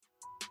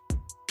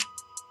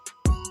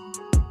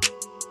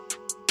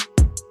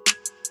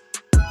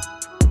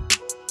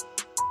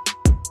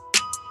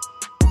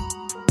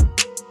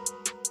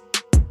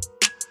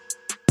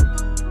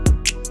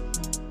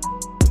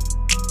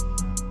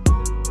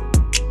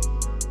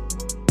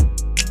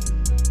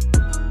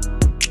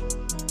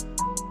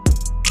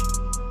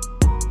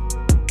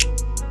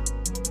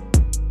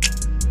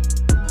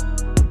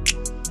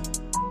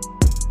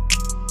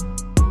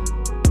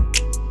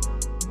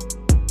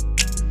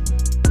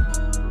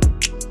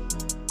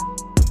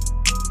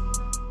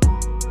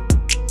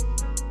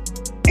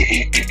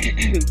We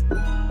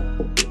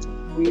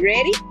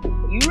ready?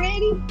 You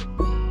ready?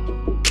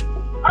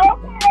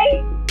 Okay.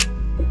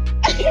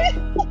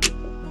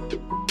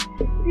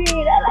 Shit,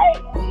 I like,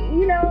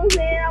 you know what I'm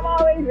saying? I'm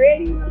always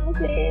ready, you know what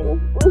I'm saying?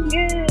 What's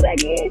good, I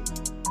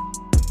guess.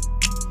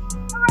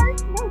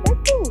 Alright, no,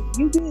 that's cool.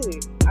 You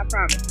good. I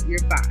promise.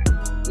 You're fine.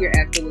 You're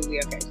absolutely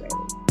okay,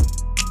 Shayla.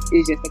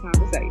 It's just a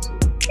conversation.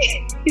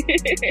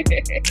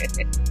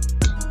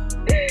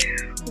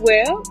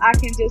 Well, I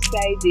can just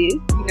say this,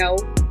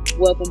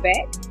 welcome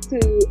back to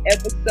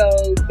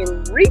episode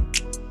 3 of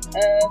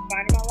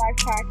Finding My Life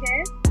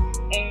podcast.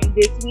 And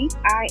this week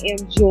I am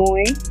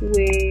joined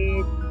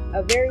with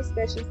a very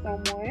special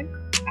someone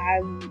I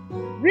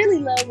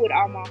really love with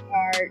all my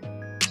heart.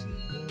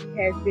 She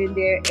has been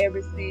there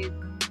ever since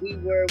we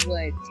were,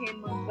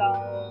 10 months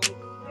old,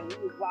 and we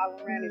was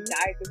wilding around in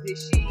diapers and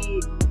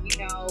shit.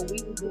 We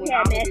was doing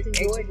all of this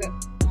extra.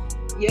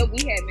 Yeah, we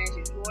had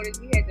matching Jordans,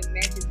 we had the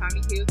matching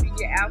Tommy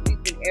Hilfiger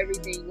outfits and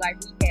everything.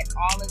 Like, we had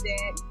all of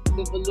that.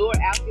 The velour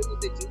outfit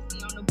with the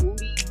juicy on the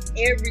booty,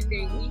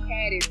 everything. We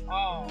had it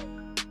all.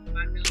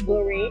 My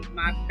number one,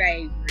 my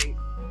favorite,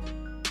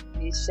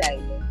 Miss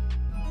Shayla,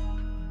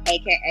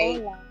 aka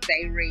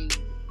Say Red.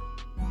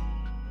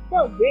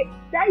 So Rick,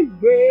 say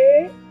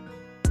Red.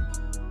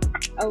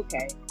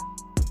 Okay.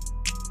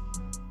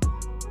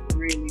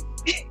 Really?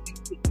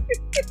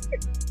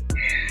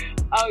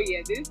 Oh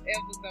yeah, this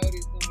episode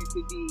is going to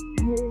be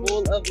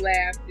full of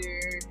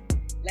laughter.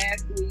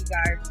 Last week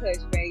I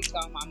touched base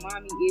on my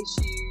mommy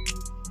issues.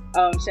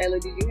 Shayla,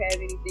 did you have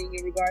anything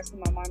in regards to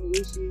my mommy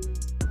issues?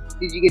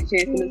 Did you get a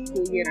chance to listen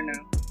to it yet or no?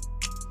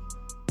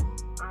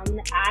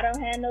 I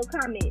don't have no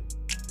comment.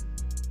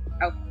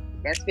 Okay,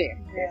 that's fair.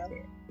 Yeah. That's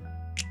fair.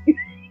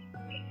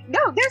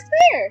 No, that's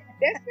fair.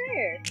 That's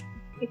fair.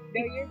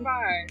 No, you're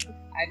fine.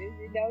 I just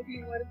didn't know if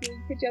you wanted to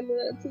put your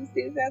little 2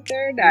 cents out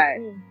there or not.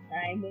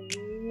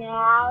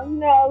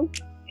 No.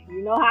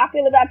 You know how I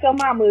feel about your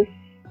mama.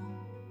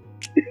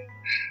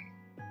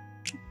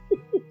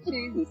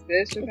 She's a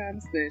special kind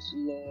of special,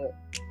 Lord.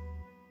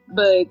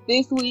 But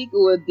this week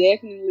will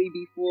definitely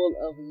be full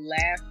of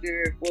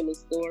laughter, full of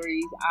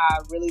stories. I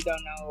really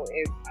don't know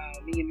if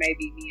me and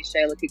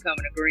Shayla could come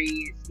in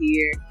agreement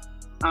here.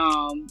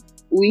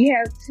 We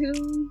have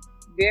 2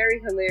 very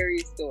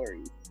hilarious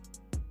stories.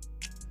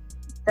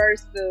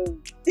 First of,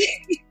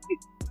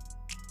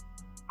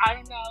 I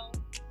don't know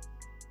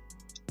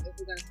if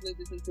we're going to split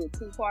this into a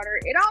 2-parter.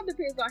 It all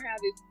depends on how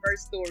this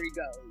first story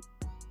goes.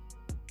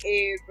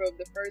 And from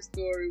the first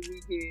story,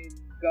 we can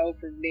go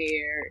from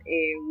there,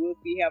 and we'll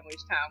see how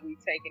much time we've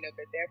taken up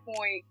at that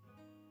point.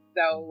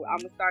 So I'm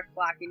going to start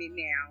clocking it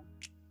now,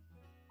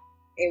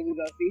 and we're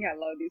going to see how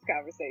long this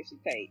conversation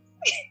takes.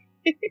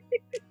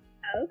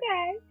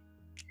 Okay.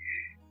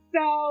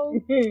 So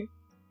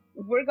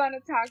we're going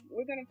to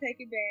take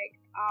it back,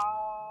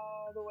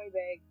 all the way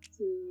back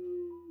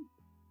to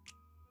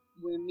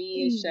when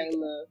me and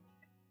Shayla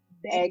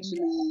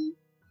actually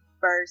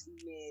first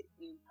met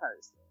in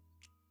person.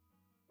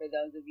 For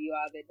those of you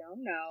all that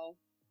don't know,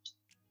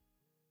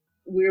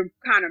 we're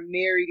kind of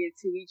married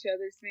into each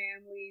other's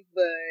families,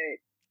 but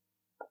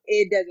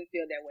it doesn't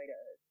feel that way to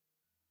us.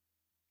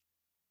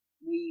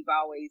 We've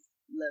always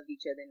loved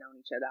each other and known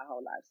each other our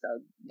whole life. So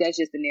that's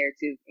just the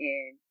narrative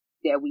and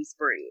that we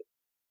spread.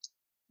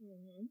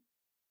 Mm-hmm.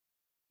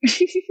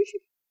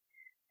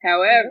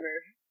 However,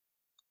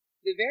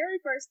 the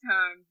very first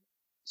time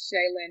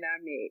Shayla and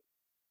I met,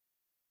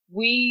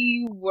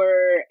 we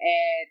were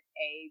at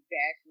a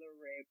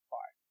bachelorette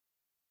party.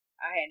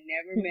 I had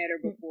never met her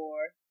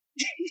before.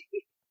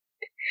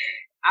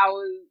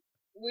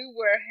 We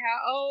were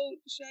how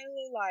old,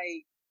 Shayla?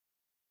 Like,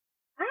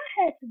 I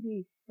had to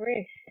be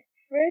fresh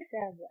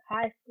as a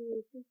high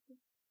school sister.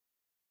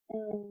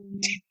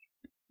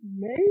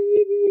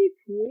 Maybe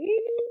 21.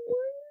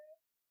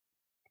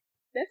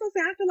 That's what I'm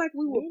saying. I feel like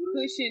we were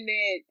pushing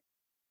that.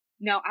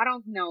 No, I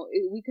don't know.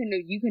 You couldn't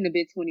have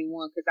been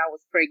 21 because I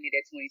was pregnant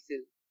at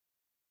 22.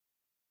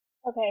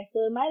 Okay,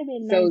 so it might have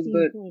been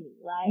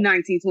 1920. Like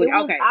 1920.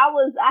 Okay.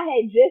 I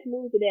had just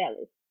moved to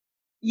Dallas.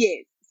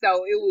 Yes.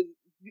 So it was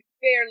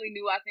fairly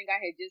new. I think I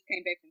had just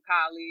came back from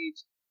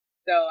college.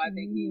 So I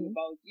think we were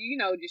both,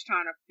 just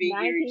trying to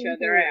figure each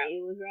other out.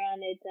 It was around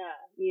that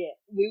time. Yeah.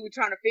 We were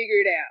trying to figure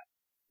it out.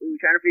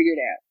 Yep.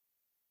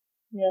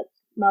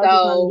 Mom was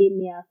trying to get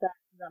me outside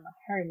because I'm a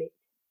hermit.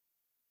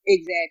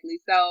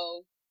 Exactly.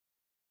 So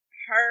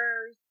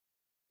her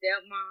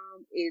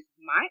stepmom is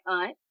my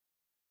aunt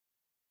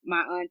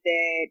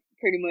that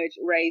pretty much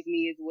raised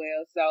me as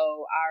well.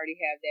 So I already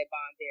have that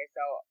bond there.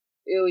 So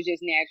it was just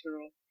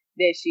natural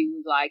that she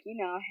was like,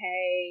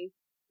 hey,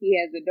 he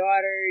has a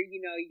daughter,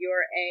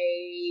 your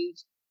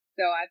age.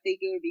 So I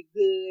think it would be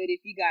good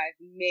if you guys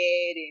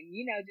met and,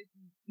 just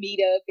meet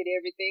up and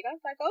everything. I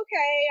was like,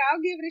 okay,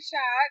 I'll give it a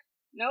shot.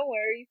 No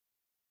worries.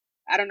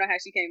 I don't know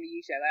how she came to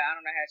you, Shayla. I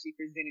don't know how she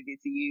presented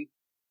it to you.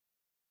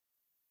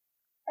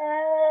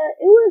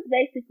 It was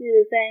basically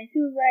the same. She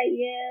was like,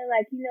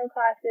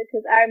 Costa,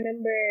 because I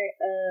remember,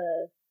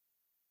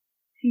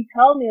 she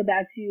told me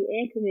about you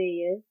and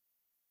Camellia.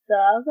 So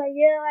I was like,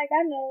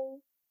 I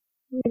know.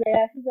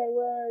 Yeah, she's like,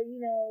 well,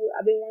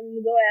 I've been wanting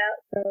to go out,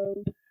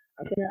 so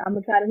I'm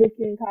gonna try to hook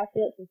you and catch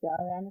up since y'all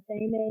around the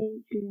same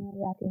age.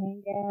 Y'all can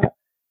hang out,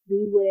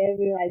 do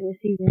whatever, like when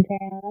she's in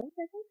town. I was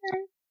like,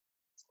 okay,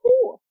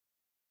 cool.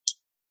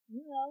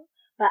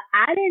 But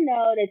I didn't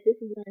know that this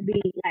was gonna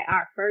be like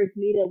our first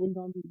meetup was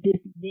gonna be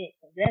this event.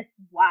 So that's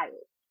wild.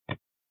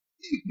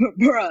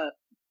 Bruh,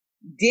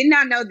 did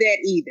not know that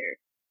either.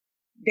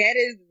 That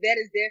is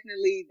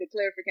definitely the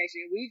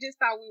clarification. We just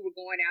thought we were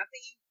going out to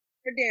eat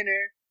for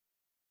dinner,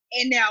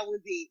 and that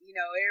was it.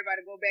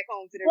 Everybody go back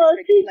home to their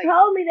respective places.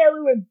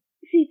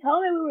 She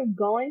told me we were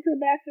going to a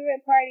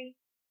bachelorette party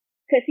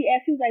because she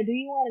asked, she was like, "Do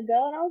you want to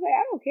go?" And I was like,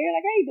 "I don't care.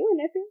 Like, I ain't doing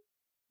nothing."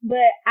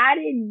 But I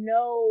didn't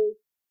know.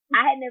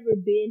 I had never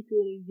been to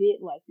an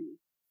event like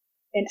this,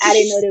 and I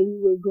didn't know that we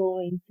were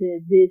going to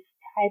this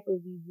type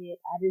of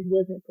event. I just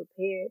wasn't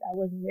prepared. I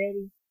wasn't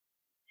ready.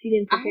 She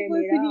didn't prepare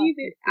me at all.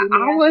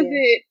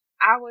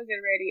 I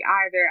wasn't ready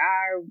either.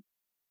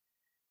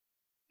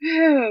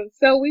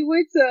 So we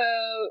went to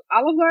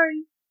Olive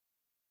Garden.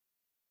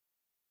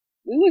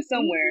 We went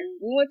somewhere.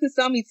 Mm-hmm. We went to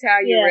some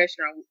Italian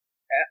restaurant.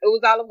 It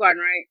was Olive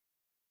Garden, right?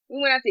 We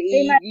went out to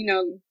eat.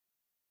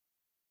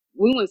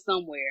 We went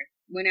somewhere.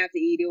 Went out to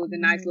eat. It was a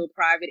nice little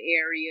private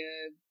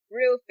area,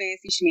 real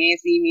fancy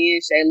schmancy. Me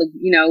and Shayla,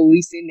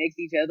 we sitting next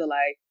to each other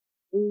like,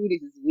 ooh,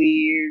 this is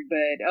weird,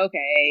 but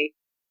okay.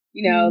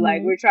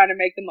 Like we're trying to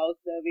make the most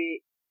of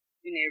it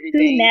and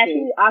everything. Two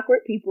naturally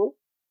awkward people.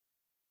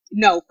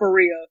 No, for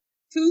real.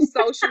 Two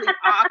socially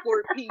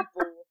awkward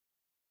people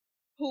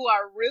who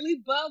are really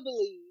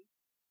bubbly.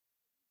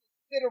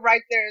 Sit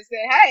right there and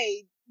say,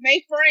 hey,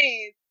 make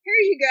friends. Here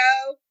you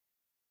go.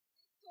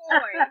 It's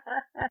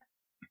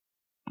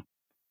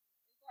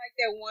like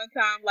that one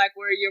time, like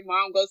where your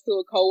mom goes to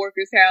a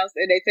coworker's house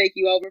and they take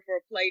you over for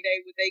a play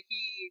date with their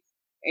kids,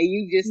 and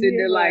you just sit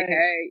there like,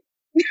 hey.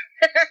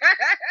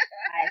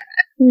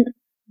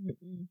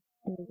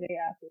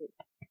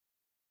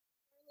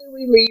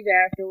 We leave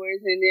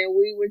afterwards, and then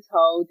we were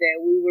told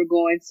that we were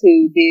going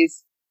to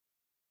this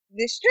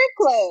strip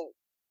club.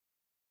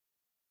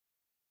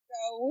 So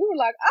we were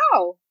like,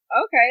 oh,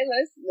 okay,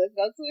 let's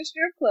go to a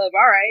strip club.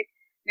 All right.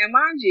 Now,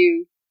 mind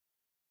you,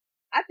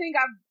 I think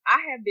I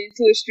have been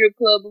to a strip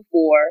club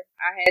before.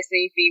 I had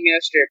seen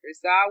female strippers,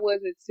 so I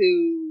wasn't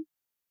too,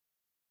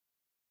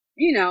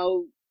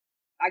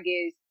 I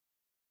guess,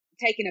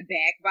 taken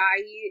aback by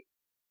it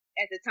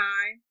at the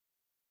time.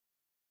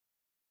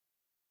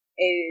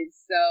 And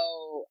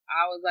so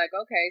I was like,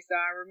 okay. So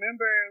I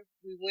remember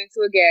we went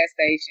to a gas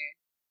station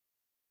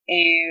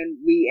and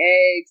we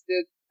asked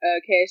the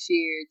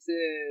cashier to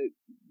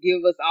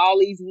give us all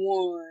these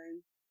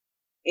ones.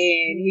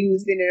 And he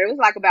was sitting there. It was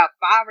like about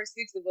 5 or 6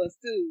 of us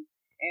too.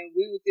 And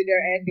we were sitting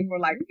there asking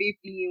for like 50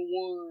 in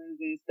ones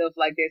and stuff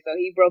like that. So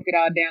he broke it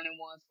all down in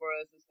ones for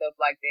us and stuff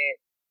like that.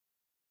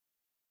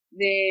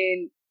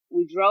 Then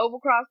we drove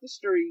across the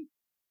street.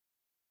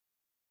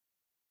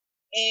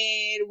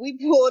 And we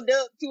pulled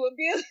up to a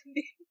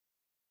building.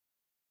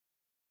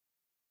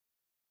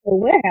 A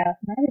warehouse.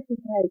 Now this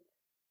is like,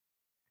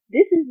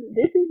 this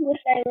is what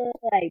they look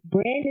like.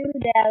 Brand new to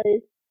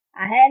Dallas.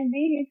 I hadn't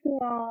been here too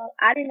long.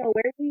 I didn't know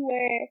where we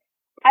were.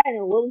 I didn't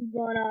know what was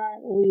going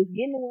on. When we was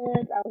getting the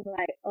ones, I was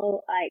like,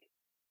 oh, like,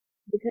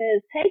 because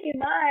taking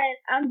mine,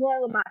 I'm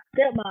going with my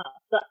stepmom.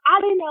 So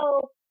I didn't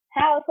know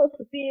how I was supposed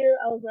to feel.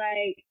 I was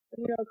like,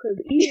 because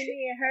even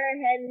me and her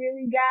hadn't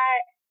really got,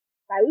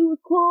 like, we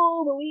was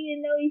cool, but we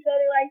didn't know each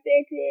other like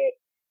that yet.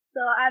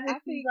 So I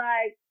was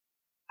like,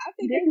 I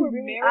think they were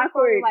really married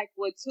for like,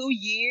 2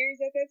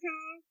 years at that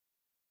time?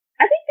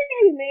 I think they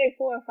had been married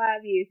 4 or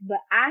 5 years,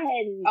 but I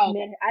hadn't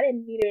met her. I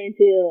didn't meet her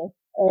until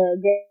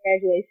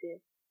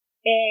graduation.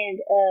 And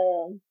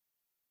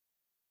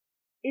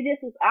it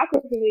just was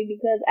awkward for me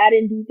because I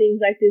didn't do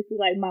things like this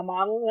with like my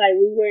mama. Like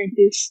we weren't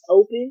this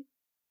open.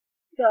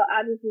 So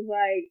I just was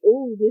like,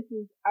 ooh,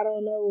 I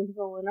don't know what's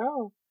going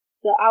on.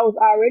 So I was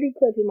already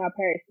clutching my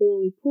purse. So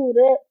when we pulled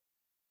up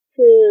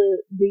to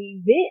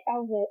the event,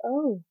 I was like,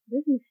 oh,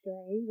 this is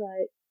strange.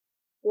 Like,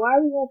 why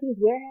are we going to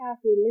this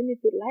warehouse with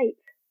limited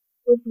lights?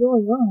 What's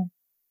going on?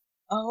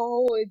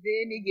 Oh, and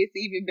then it gets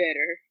even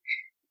better.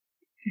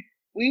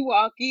 We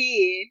walk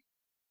in,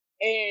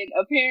 and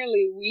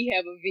apparently we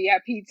have a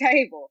VIP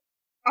table.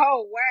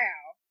 Oh,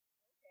 wow.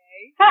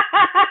 Okay.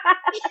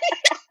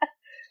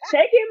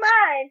 Take in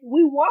mind,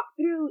 we walked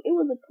through, it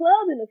was a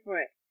club in the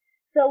front.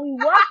 So we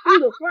walked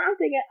through the front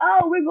thinking,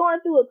 oh, we're going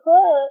through a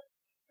club.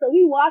 So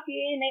we walk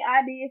in, they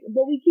ideas,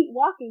 but we keep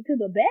walking to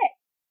the back.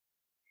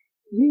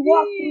 We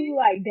walked through,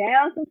 like,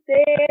 down some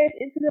stairs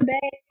into the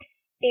back.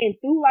 And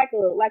through like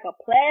a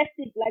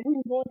plastic, like we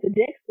were going to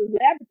Dexter's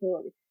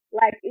laboratory.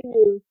 Like it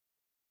was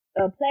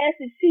a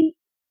plastic sheet,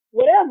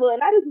 whatever.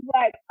 And I just was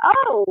like,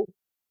 oh.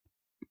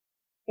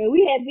 And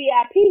we had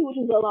VIP, which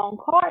was a long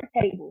card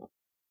table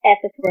at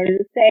the front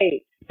of the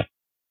stage.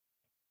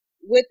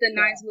 With the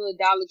nice little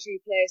Dollar Tree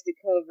plastic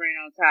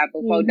covering on top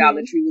before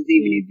Dollar Tree was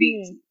even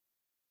invented.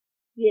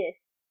 Yes.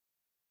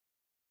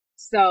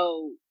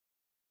 So,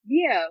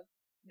 yeah.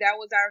 That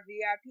was our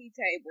VIP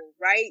table,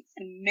 right?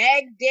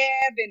 Smack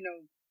dab in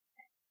the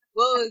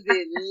What was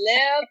it?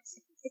 Left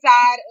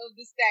side of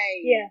the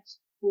stage. Yeah.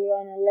 We're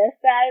on the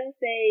left side of the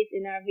stage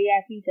in our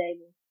VIP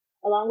table,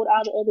 along with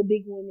all the other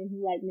big women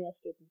who like male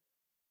strippers.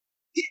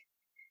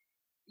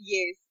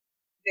 Yes,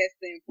 that's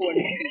the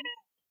important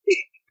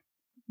piece.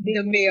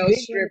 The male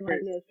strippers.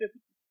 Like male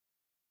strippers.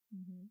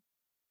 Mm-hmm.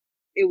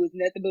 It was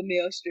nothing but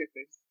male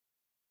strippers.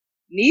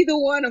 Neither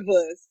one of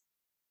us.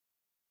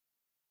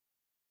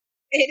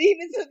 And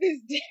even to this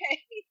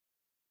day,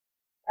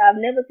 I've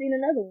never seen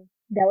another one.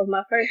 That was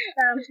my first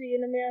time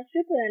seeing a male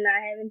stripper, and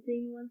I haven't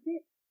seen one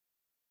since.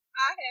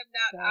 I have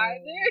not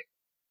either.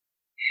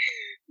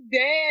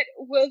 That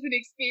was an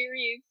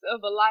experience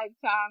of a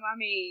lifetime. I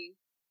mean,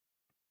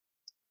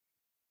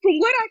 from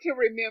what I can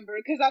remember,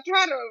 because I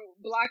try to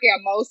block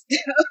out most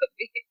of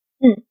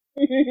it.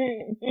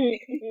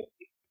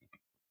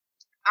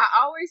 I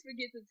always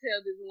forget to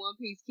tell this one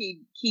piece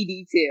key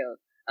detail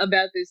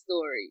about this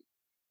story.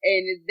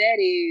 And that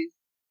is,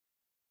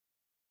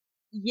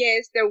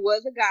 yes, there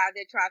was a guy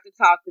that tried to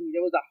talk to me.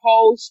 There was a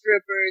whole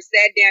stripper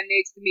sat down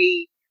next to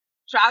me,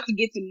 tried to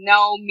get to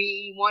know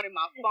me, wanted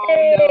my phone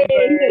number.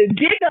 He put a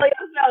dick on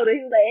your shoulder.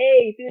 He was like,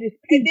 "Hey, through this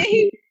piece." And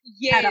then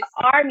yes,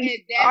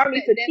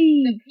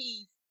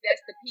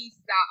 that's the piece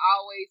I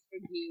always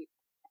forget.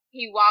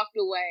 He walked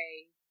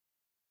away,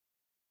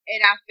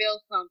 and I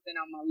felt something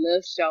on my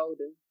left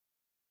shoulder,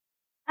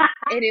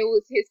 and it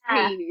was his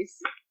penis.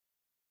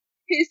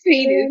 His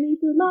penis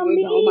was on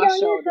my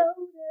shoulder.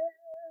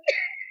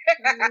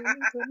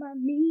 Put my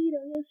meat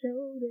on your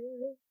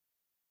shoulder.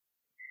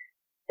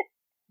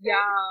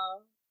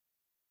 Y'all,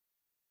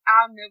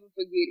 I'll never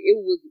forget. It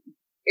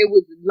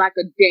was like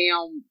a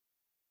damn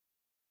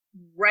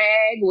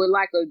rag with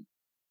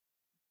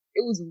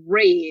it was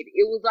red.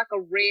 It was like a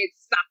red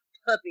sock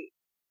puppet.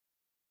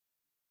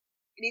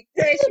 And it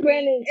touched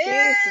me.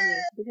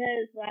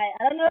 Because like,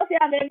 I don't know if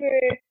y'all have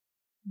ever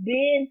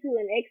been to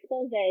an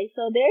expose.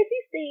 So there's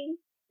these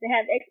things that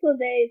have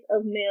exposés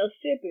of male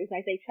strippers.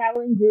 Like they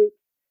travel in groups,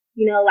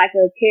 like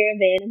a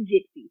caravan of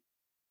gypsies.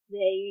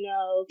 They,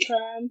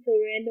 come to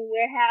random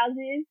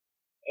warehouses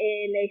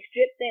and they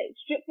strip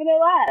for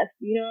their lives.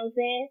 You know what I'm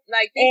saying?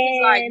 Like this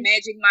is like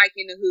Magic Mike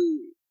in the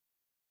hood.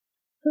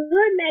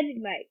 Hood Magic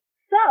Mike.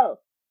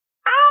 So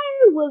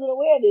I wasn't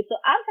aware of this,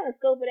 so I'm trying to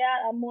scope it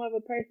out. I'm more of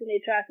a person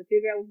that tries to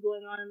figure out what's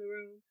going on in the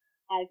room.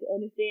 I can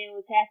understand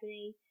what's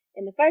happening.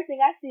 And the first thing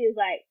I see is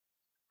like,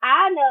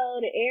 I know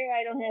that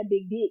everybody don't have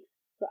big dicks,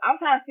 so I'm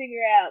trying to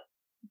figure out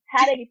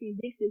how they get these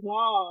dicks this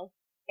long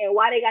and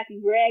why they got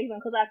these rags on,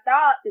 because I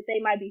thought that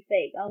they might be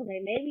fake. I was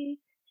like, maybe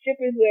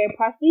strippers wear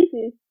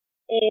prosthesis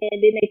and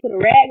then they put a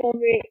rag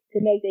over it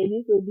to make their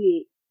dicks look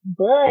big.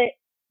 But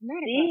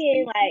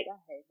then, like,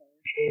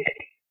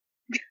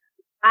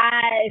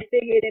 I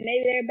figured that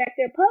maybe they're back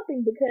there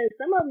pumping, because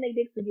some of them, their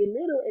dicks will get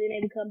little and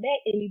then they come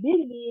back and be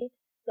big again.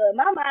 So in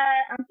my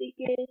mind, I'm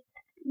thinking,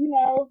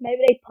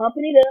 maybe they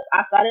pumping it up.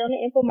 I saw it on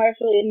the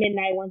infomercial at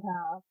midnight one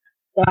time.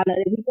 So I know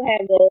that people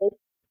have those.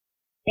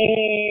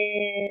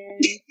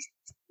 And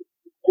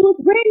it was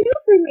brand new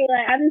for me.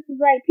 Like, I just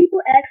was like, people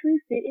actually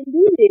sit and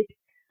do this.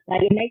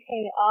 Like, and they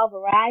came in all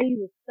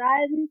varieties of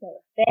sizes. They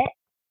were fat,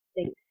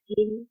 they were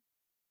skinny,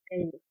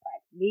 and it was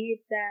like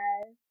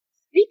mid-size.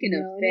 Speaking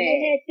of fat.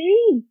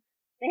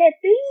 They had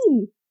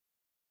themes.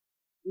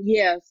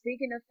 Yeah,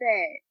 speaking of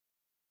fat,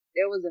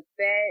 there was a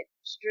fat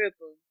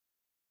stripper,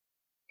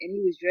 and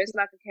he was dressed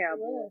like a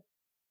cowboy.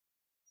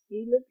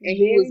 He looked and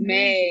he was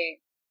mad.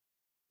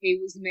 He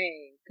was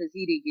mad because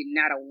he didn't get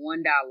not a $1.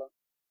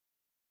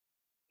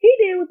 He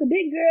did with the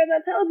big girls.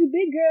 I told you,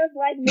 big girls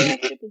like male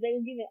strippers. They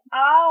were giving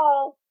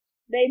all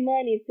their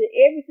money to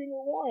every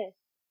single one.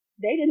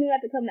 They didn't even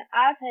have to come to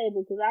our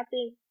table because I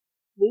think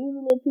we was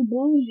a little too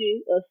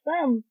bougie or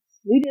something.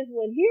 We just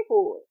wasn't here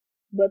for it.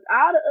 But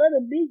all the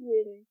other big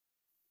women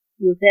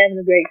was having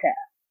a great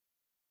time.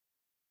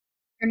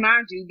 And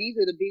mind you, these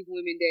are the big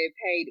women that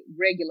paid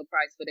regular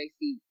price for their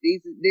seats.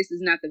 This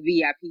is not the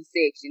VIP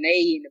section.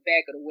 They in the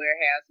back of the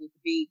warehouse with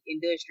the big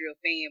industrial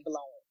fan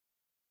blowing.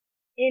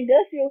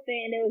 Industrial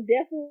fan, there was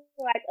definitely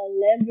like a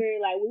lever,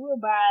 like we were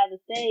by the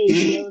stage,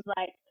 and it was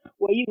like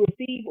where you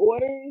receive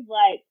orders,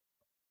 like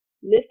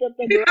lift up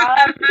the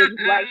garage, it was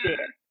right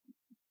there.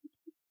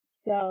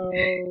 So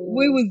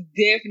we was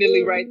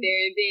definitely right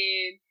there. And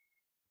then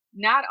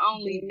not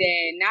only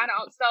that, not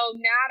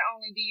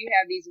only do you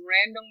have these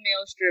random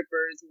male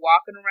strippers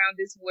walking around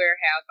this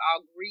warehouse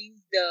all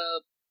greased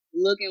up,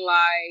 looking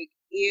like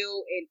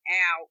ill and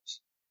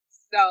ouch.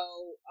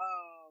 So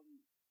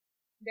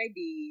they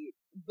did.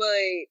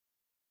 But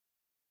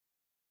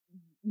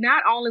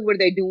not only were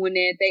they doing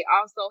that, they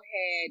also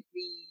had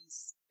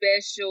these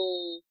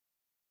special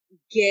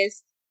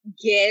guests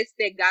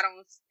that got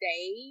on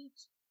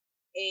stage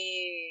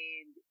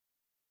and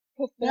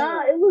performed.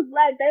 No, it was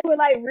like they were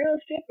like real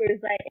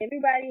strippers. Like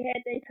everybody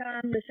had their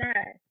time to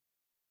shine.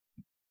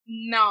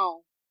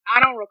 No,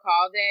 I don't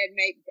recall that.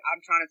 Maybe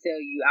I'm trying to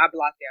tell you, I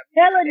blocked out.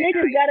 Hella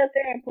niggas got up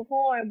there and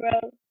performed,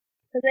 bro.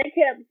 Cause they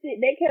kept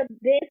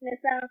dancing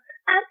that song.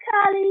 I'm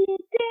calling you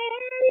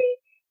daddy,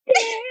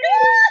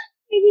 daddy,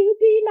 can you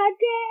be my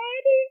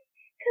daddy?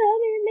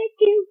 Come and make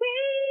it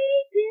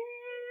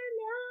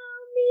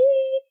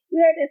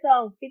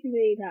song 50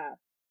 million times.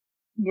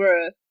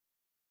 Bruh.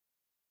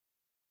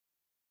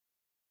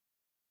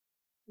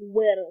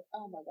 Wetter.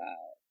 Oh my god.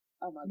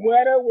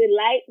 Wetter with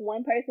light.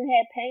 One person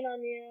had paint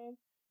on them.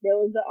 There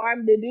was the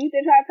dude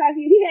that tried to talk to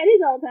you. He had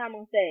his own time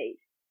on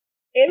stage.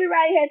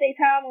 Everybody had their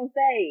time on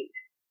stage.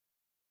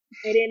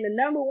 And then the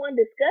number one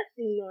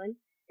disgusting one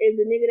is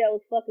the nigga that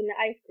was fucking the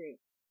ice cream.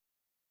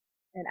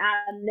 And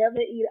I never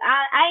eat.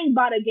 I ain't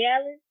bought a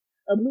gallon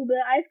of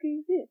Bluebell ice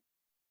cream since.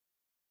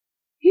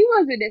 He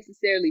wasn't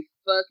necessarily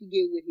fucking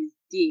it with his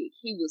dick.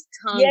 He was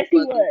tongue yes, he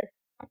was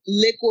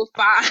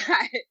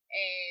liquefied,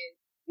 and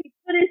he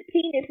put his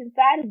penis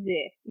inside of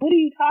there. What are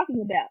you talking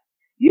about?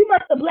 You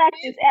must have blacked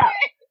this out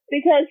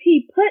because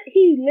he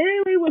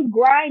literally was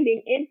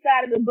grinding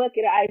inside of the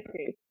bucket of ice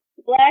cream,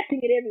 splashing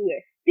it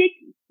everywhere,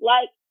 sticky,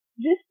 like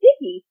just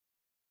sticky.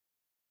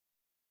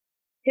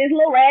 He took his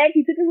little rag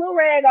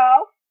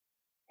off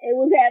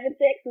and was having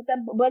sex with a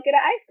bucket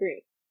of ice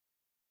cream,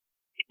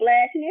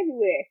 splashing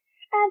everywhere.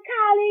 I'm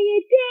calling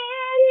you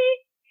daddy,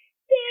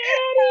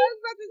 daddy. I was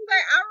about to say,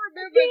 I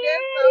remember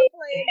that song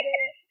playing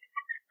that.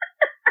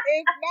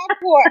 If my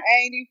poor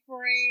auntie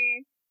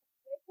friend,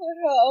 they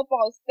put her up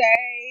on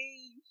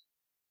stage.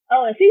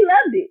 Oh, and she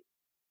loved it.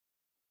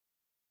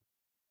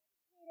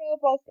 Put her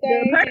up on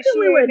stage. The person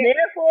we were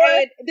there for,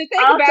 and the thing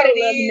about it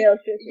is,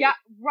 yeah,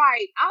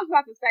 right. I was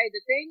about to say,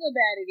 the thing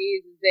about it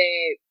is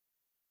that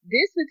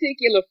this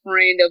particular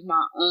friend of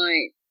my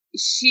aunt,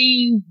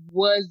 she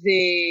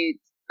wasn't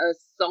a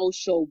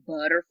social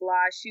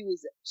butterfly. She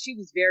was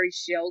very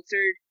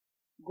sheltered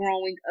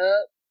growing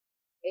up,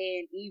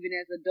 and even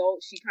as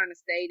adults, she kind of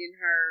stayed in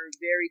her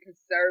very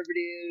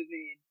conservative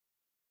and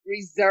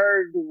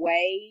reserved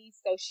way.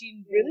 So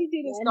she really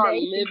didn't start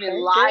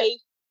living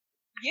life.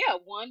 Yeah,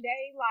 one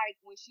day,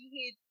 like when she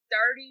hit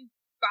 35,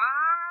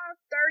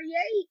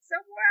 38,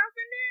 somewhere up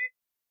in there,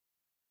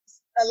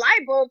 a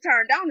light bulb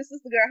turned on, and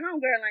sister girl,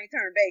 homegirl ain't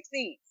turned back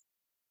since.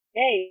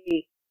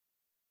 Hey.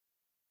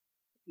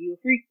 You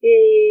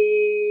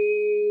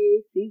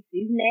freaky.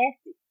 She's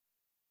nasty.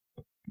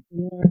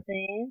 You know what I'm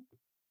saying?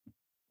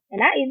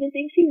 And I even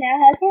think she now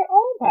has her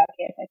own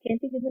podcast. I can't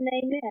think of the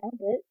name now,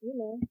 but you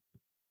know,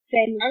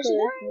 shameless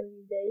plug one of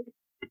these days.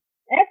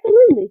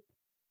 Absolutely.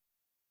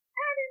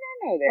 I did not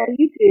know that. On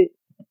YouTube.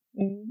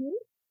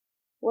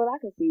 Well, I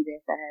can see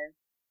that for her.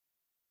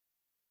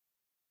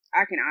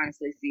 I can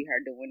honestly see her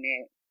doing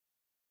that.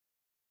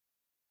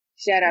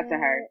 Shout out to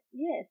her.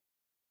 Yes.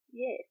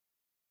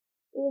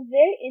 It was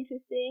very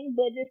interesting,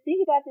 but just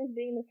think about this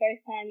being the first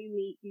time you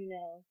meet, you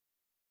know,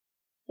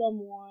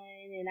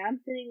 someone, and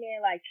I'm sitting there,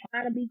 like,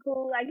 trying to be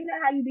cool. Like, you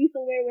know how you be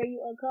somewhere where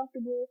you're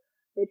uncomfortable,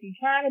 but you're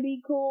trying to be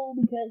cool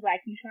because,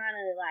 like, you're trying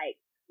to, like,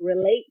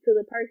 relate to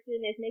the person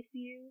that's next to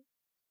you.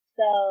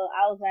 So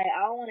I was like,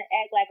 I don't want to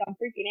act like I'm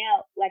freaking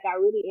out like I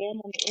really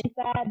am on the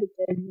inside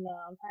because, you know,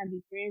 I'm trying to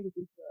be friends with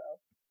this girl.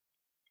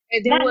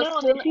 And then what's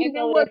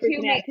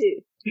freaking out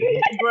too.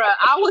 Bruh,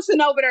 I was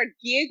sitting over there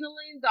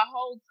giggling the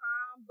whole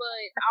time,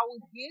 but I was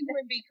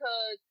giggling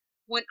because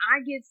when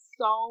I get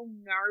so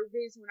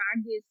nervous, when I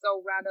get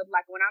so riled up,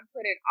 like when I'm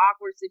put in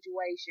awkward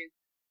situations,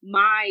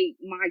 my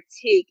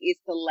tick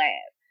is to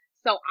laugh.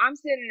 So I'm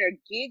sitting there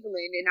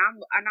giggling, and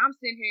I'm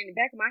sitting here in the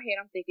back of my head,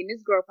 I'm thinking,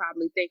 this girl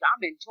probably think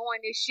I'm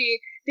enjoying this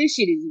shit. This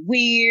shit is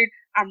weird.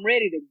 I'm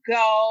ready to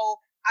go.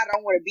 I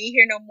don't want to be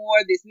here no more.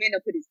 This man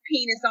will put his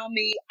penis on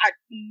me.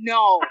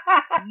 No.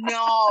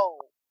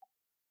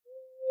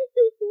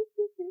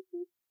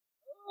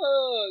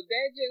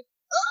 That just,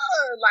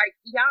 like,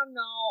 y'all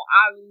know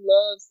I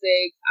love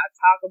sex. I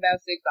talk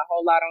about sex a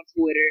whole lot on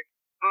Twitter.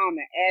 I'm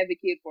an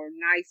advocate for a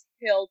nice,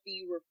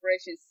 healthy,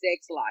 refreshing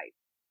sex life.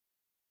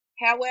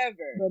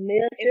 However,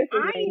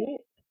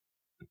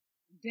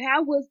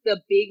 that was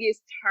the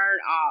biggest turn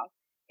off.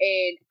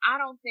 And I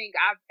don't think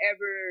I've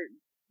ever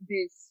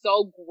been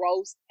so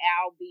grossed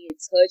out being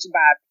touched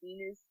by a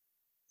penis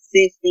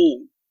since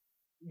then.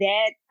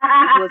 That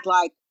was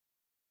like,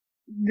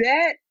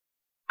 that,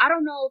 I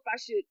don't know if I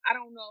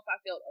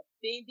felt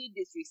offended,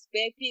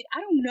 disrespected.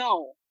 I don't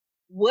know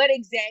what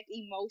exact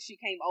emotion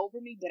came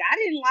over me, but I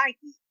didn't like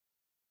it.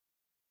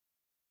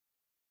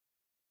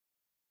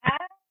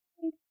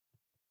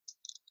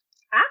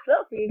 I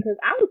felt for you because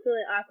I was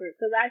feeling awkward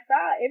because I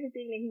saw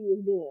everything that he was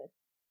doing.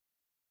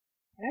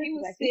 He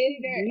was like,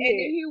 sitting there, and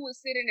then he was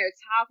sitting there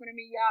talking to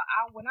me,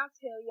 y'all. When I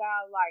tell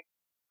y'all, like,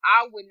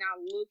 I would not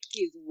look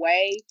his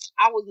way.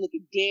 I was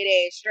looking dead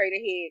ass straight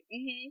ahead.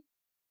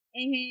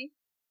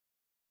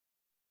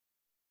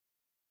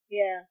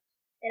 Yeah.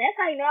 And that's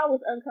how you know I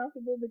was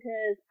uncomfortable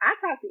because I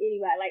talk to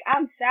anybody. Like,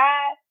 I'm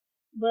shy,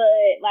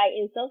 but, like,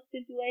 in some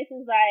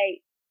situations,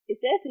 like,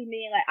 especially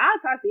men, like,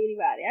 I'll talk to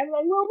anybody. I'm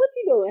like, well, what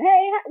you doing?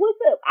 Hey,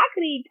 what's up? I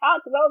couldn't even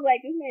talk because I was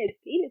like, this man's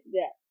penis is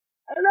out.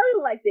 I don't know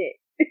him like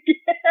that.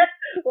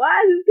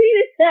 Why is his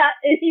penis out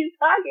and he's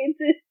talking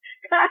to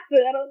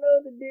Casa? I don't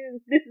know what to do.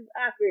 This is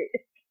awkward.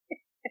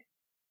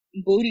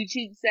 Booty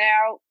cheeks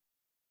out.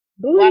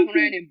 Walking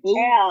around in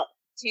boots. Out.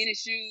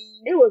 Tennis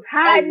shoes. It was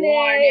hot in there.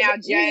 Worn out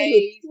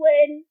J's.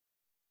 Sweating.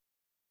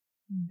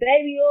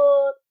 Baby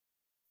oil.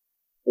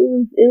 It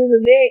it was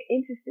a very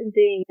interesting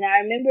thing. And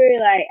I remember,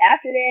 like,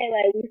 after that,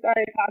 like, we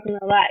started talking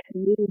a lot.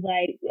 Cause we was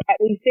like,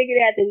 we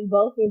figured out that we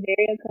both were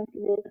very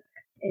uncomfortable,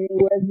 and it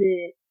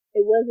wasn't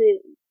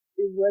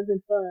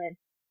fun.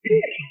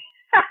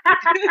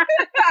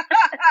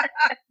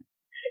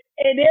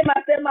 And then my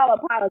stepmom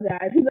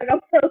apologized. She's like,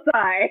 I'm so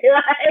sorry.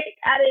 Like,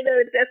 I didn't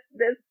know that's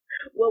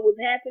what was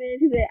happening.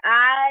 She said,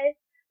 I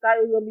thought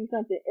it was going to be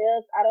something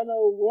else. I don't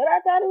know what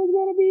I thought it was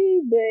going to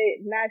be,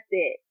 but not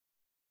that.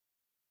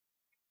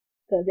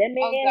 Because that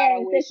man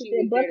had sex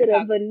with a bucket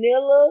of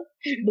vanilla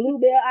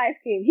bluebell ice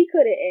cream. He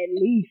could have at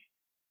least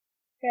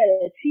had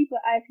a cheaper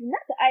ice cream.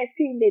 Not the ice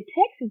cream that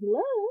Texas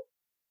loves.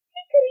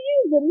 He could have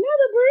used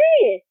another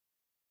brand.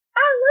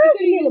 I love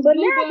vanilla, but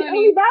now I can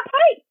only buy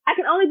pipes. I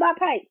can only buy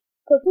pipes.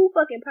 Because who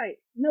fucking pipes?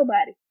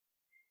 Nobody.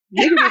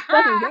 Niggas is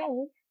fucking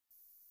gallons.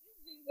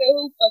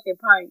 Who fucking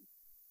pipes?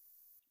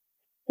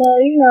 So,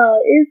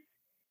 it's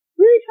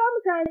really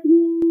traumatized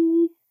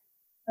me.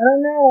 I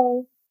don't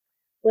know.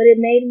 But it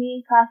made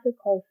me Casa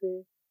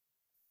closer.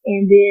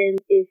 And then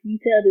if you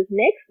tell this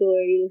next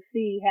story, you'll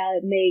see how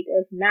it made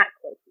us not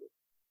closer.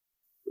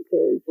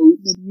 Because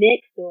the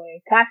next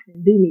story, Casa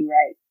didn't do me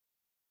right.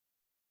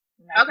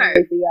 Okay.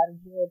 For y'all to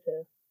judge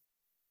her.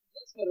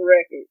 Just for the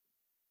record.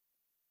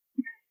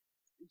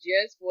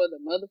 Just for the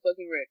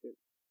motherfucking record.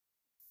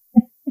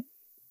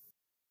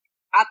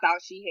 I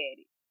thought she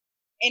had it.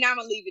 And I'm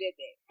going to leave it at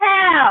that.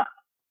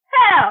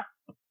 How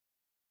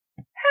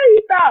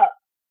you thought?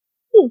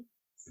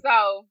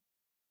 So,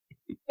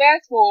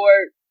 fast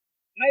forward,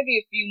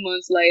 maybe a few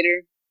months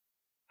later,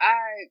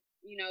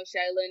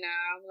 Shayla and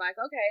I'm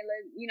like, okay,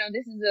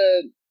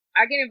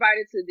 I get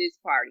invited to this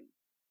party.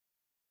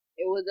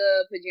 It was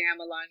a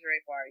pajama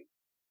lingerie party.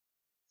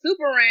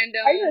 Super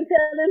random. Are you going to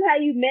tell them how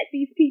you met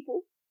these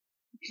people?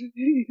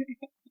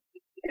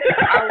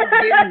 I was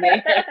getting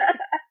there.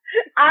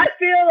 I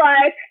feel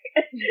like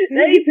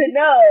they need to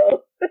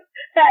know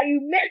how you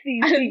met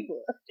these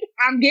people.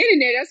 I'm getting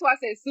there. That's why I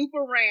said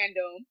super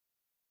random.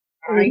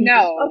 I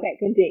know. Okay,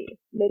 continue.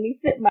 Let me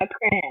sip my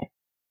crown.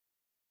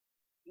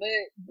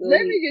 But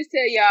let me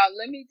tell y'all,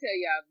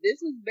 this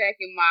was back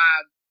in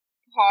my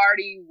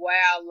party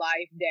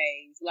wildlife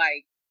days.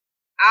 Like,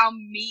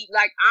 I'm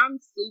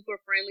super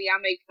friendly.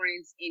 I make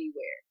friends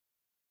anywhere.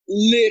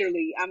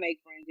 Literally, I make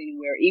friends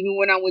anywhere. Even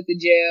when I went to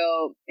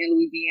jail in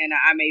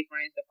Louisiana, I made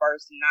friends the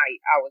first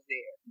night I was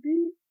there.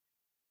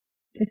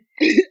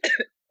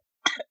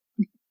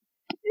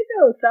 This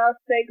old South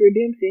State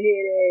redemption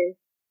head ass.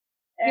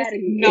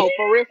 No,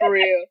 for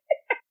real.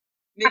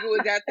 Nigga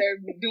was out there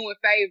doing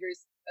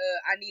favors.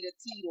 I need a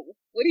Teetle.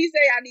 What did he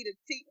say? I need a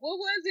Teetle. What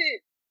was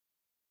it?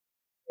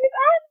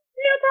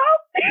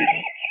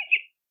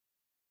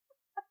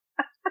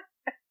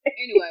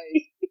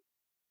 Anyways,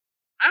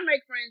 I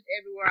make friends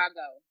everywhere I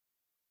go.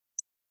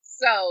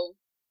 So,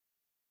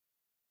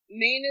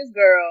 me and this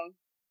girl,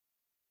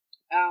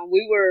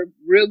 we were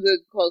real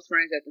good close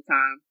friends at the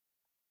time.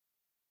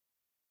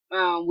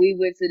 We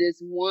went to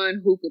this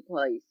one hookah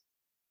place.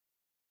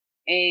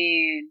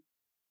 And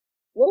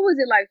what was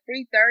it, like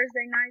free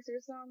Thursday nights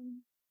or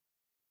something?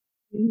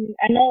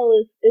 I know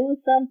it was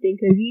something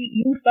because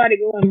you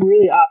started going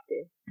really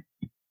often.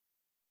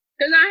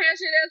 Because I had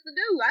shit else to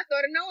do. I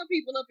started knowing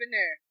people up in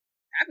there.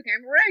 I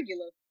became a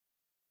regular.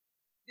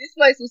 This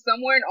place was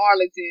somewhere in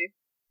Arlington.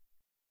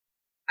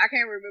 I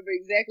can't remember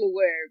exactly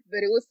where, but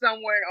it was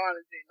somewhere in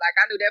Arlington. Like,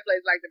 I knew that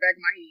place like the back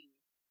of my head.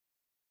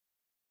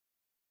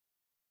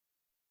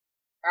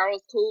 I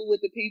was cool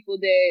with the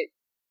people that,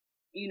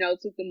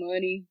 took the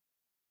money.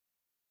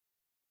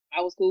 I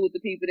was cool with the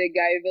people that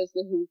gave us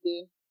the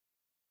hookah.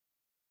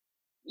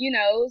 It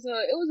was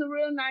a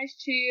real nice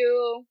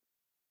chill,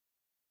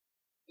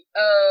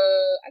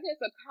 I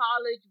guess a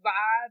college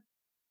vibe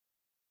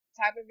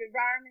type of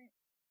environment.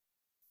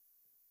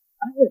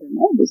 I heard the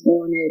neighbors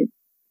going at it.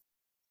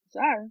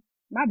 Sorry,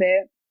 my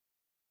bad.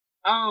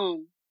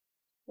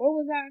 What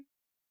was I?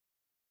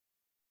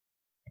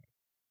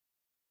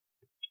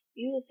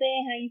 You were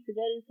saying how you used to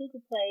go to the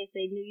hookah place.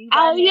 They knew you.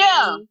 Oh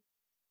yeah.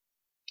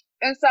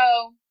 And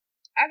so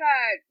I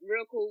got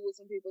real cool with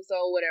some people.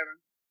 So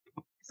whatever.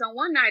 So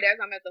one night, as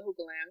I'm at the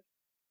hookah lounge,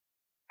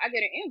 I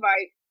get an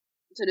invite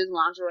to this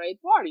lingerie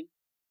party.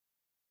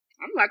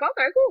 I'm like,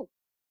 okay, cool.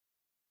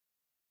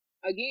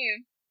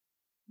 Again,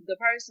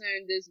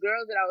 this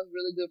girl that I was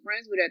really good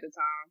friends with at the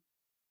time,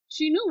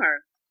 she knew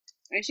her.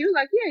 And she was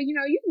like, yeah, you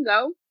can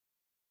go.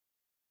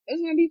 It's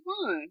going to be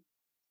fun.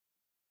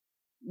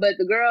 But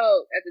the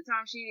girl at the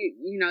time, she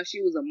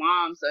was a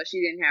mom, so she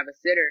didn't have a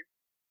sitter.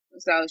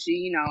 So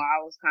she, I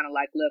was kind of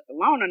like left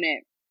alone on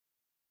that.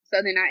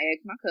 So then I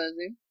asked my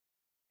cousin,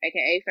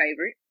 aka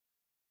Favorite,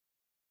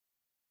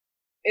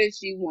 if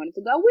she wanted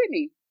to go with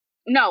me.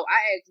 No,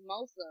 I asked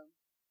my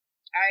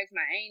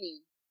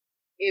auntie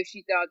if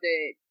she thought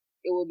that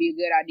it would be a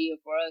good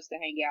idea for us to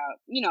hang out,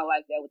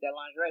 like that with that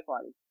lingerie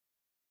party.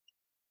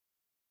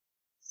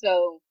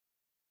 So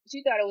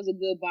she thought it was a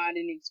good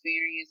bonding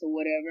experience or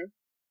whatever.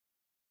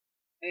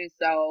 And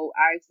so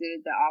I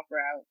extended the offer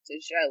out to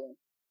Shayla.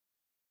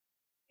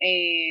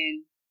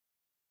 And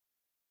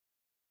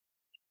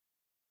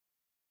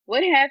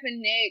What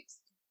happened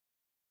next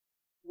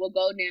will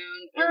go down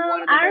in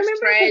one of the most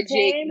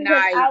tragic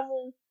nights.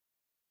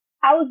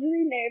 I was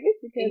really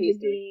nervous because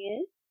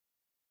again,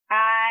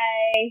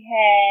 I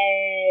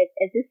had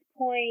at this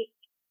point,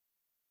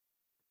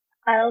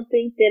 I don't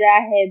think that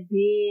I had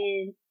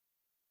been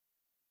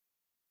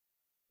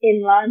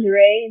in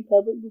lingerie in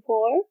public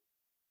before.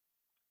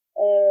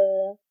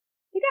 I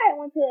think I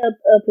went to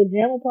a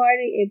pajama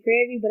party in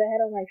Prairie View, but I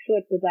had on like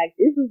shorts. But like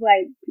this was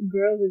like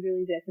girls were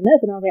really dressing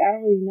up, and I was like, I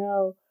don't really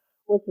know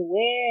what to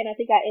wear. And I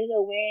think I ended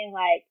up wearing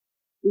like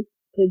this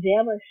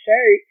pajama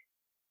shirt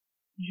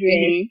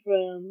dress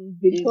from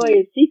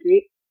Victoria's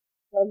Secret.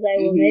 So I was like,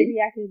 well, maybe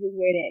I can just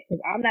wear that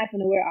because I'm not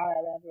gonna wear all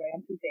that lingerie.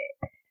 I'm too fat.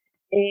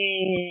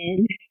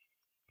 And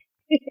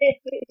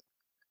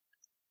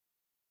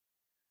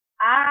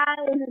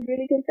I was just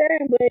really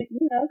concerned, but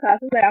you know,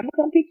 Costa was like, I'm gonna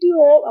come pick you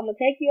up. I'm gonna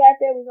take you out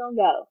there. We're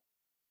gonna go.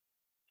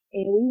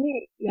 And we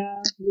went,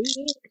 y'all. We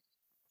went.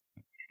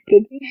 Go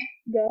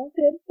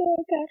tell the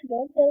story, Costa.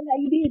 Go tell them how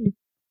you did it.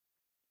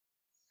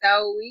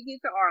 So we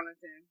get to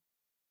Arlington,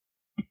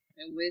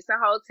 and it's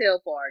a hotel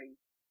party.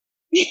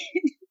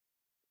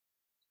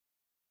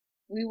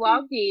 We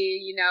walked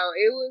in, you know,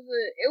 it was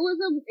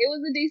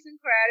a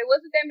decent crowd. It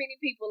wasn't that many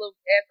people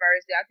at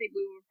first. I think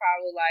we were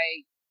probably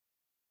like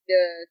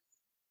the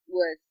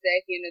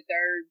second or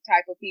third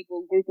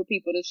group of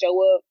people to show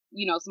up,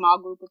 you know, small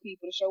group of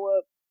people to show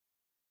up.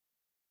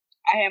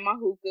 I had my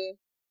hookah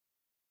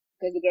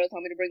because the girl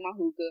told me to bring my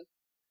hookah.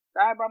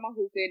 So I brought my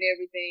hookah and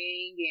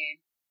everything, and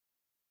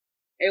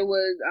it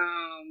was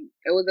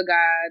a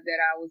guy that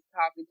I was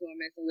talking to and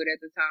messing with at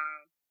the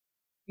time.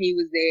 He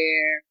was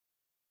there,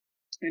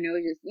 and it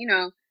was just, you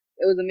know,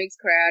 it was a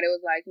mixed crowd. It was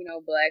like, you know,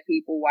 black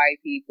people,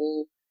 white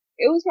people.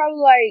 It was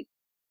probably like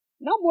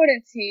no more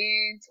than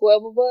 10,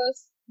 12 of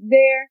us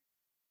there.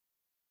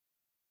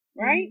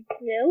 Right?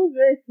 Yeah, it was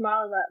very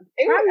small.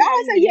 It was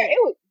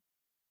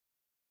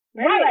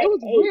right. It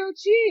was real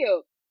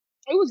chill.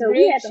 It was real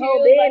we had chill. The whole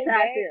bed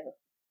like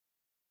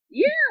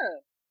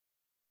yeah.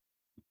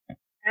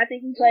 I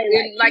think we played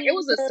like it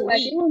was a suite.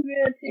 Like, it was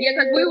real chill. Yeah,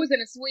 because we was in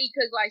a suite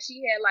because like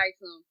she had like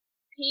some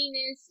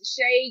penis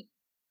shaped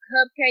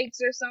cupcakes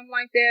or something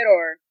like that,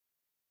 or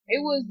it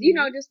was, you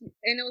know, just,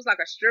 and it was like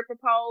a stripper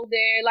pole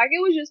there. Like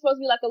it was just supposed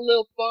to be like a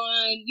little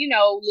fun, you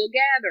know, little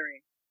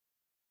gathering.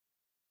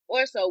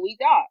 Or so we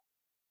thought.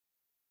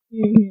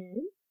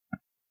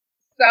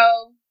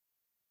 So,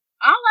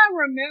 all I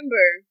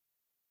remember,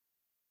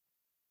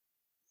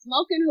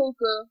 smoking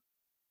hookah,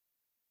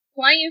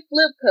 playing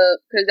flip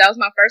cup, because that was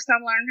my first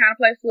time learning how to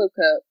play flip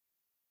cup.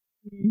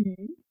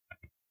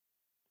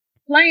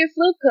 Playing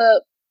flip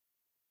cup.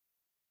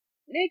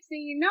 Next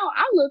thing you know,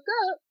 I look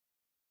up,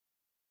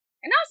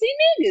 and I see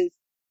niggas.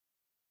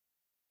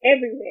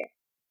 Everywhere.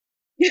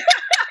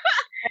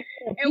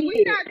 And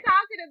we're not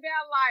talking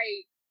about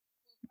like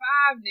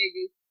 5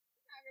 niggas.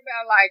 We're talking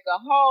about like a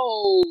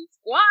whole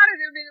squad of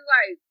them niggas.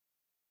 Like,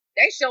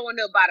 they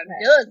showing up by the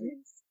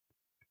dozens.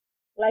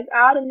 Like,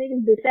 all the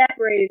niggas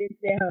separated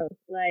into their house.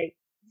 Like,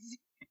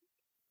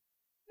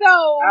 so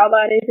all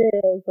by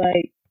themselves,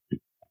 like,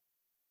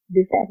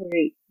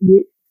 separate.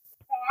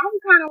 So I'm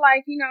kind of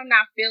like, you know,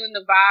 not feeling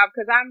the vibe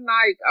because I'm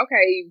like,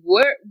 okay,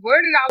 where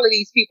did all of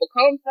these people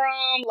come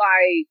from?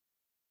 Like,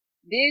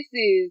 this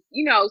is,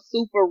 you know,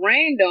 super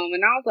random.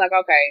 And I was like,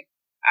 okay,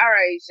 all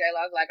right,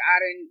 Shayla. I was like,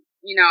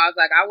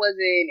 I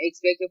wasn't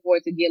expecting for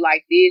it to get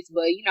like this,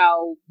 but, you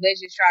know,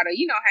 let's just try to,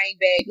 you know, hang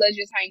back. Let's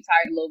just hang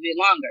tight a little bit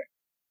longer.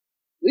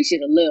 We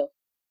should have left.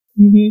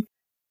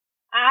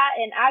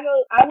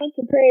 I went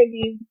to Prairie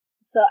View,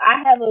 so I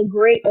have a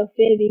great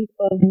affinity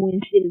of when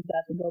shit is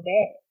about to go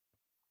bad.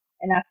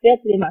 And I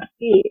felt it in my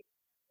spirit.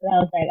 But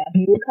I was like, I'm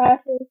here with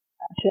Casa.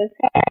 I trust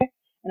her.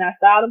 And I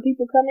saw them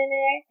people come in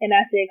there, and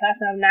I said,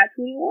 Casa, I'm not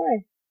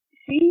 21.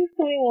 She's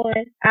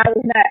 21. I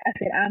was not. I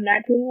said, I'm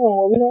not 21.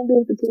 What we gonna do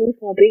if the police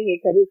gonna be here?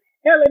 Because there's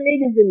hella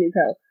niggas in this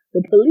house.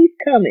 The police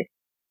coming.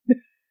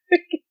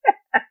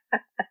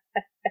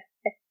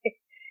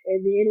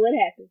 And then what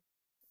happened?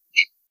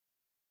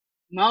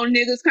 More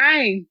niggas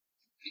came.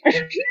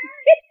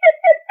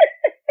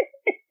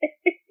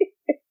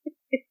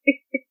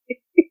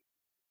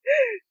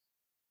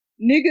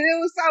 Nigga,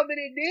 there was so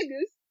many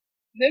niggas.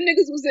 Them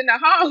niggas was in the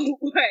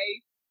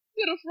hallway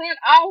to the front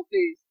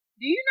office.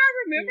 Do you not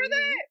remember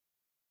that?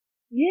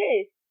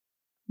 Yes.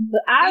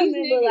 But I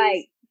remember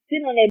like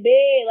sitting on that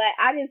bed, like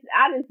I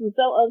just was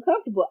so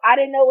uncomfortable. I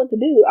didn't know what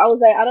to do. I was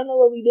like, I don't know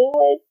what we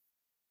doing.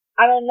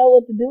 I don't know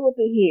what to do up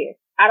in here.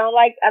 I don't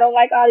like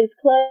all these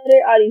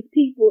clutter, all these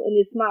people in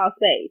this small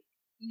space.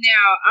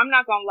 Now, I'm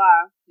not gonna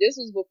lie. This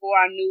was before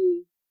I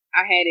knew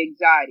I had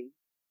anxiety.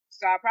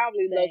 So I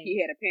probably low-key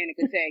had a panic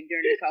attack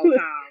during this whole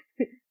time.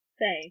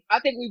 Same.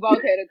 I think we both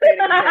had a panic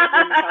attack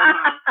during this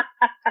whole time.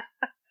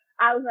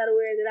 I was not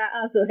aware that I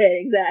also had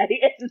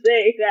anxiety at the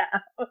same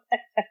time.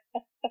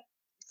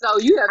 So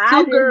you have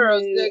two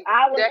girls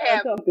I was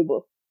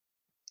uncomfortable.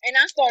 And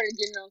I started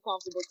getting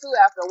uncomfortable too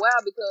after a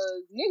while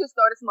because niggas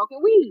started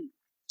smoking weed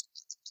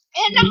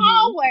in the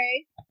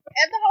hallway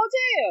at the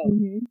hotel.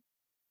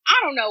 I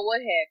don't know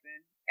what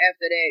happened.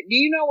 after that. Do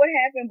you know what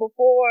happened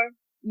before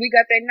we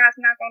got that knock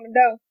on the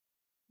door?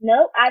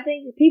 Nope, I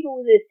think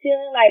people was just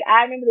chilling. Like,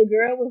 I remember the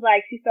girl was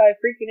like, she started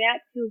freaking out.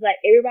 She was like,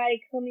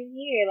 everybody come in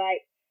here.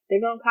 Like,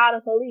 they're going to call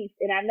the police.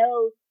 And I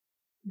know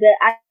that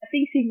I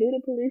think she knew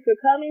the police were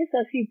coming.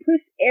 So she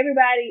pushed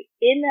everybody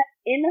in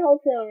the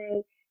hotel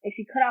room and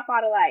she cut off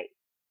all the lights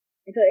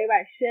until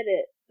everybody shut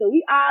up. So we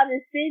all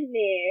just sitting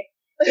there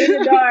in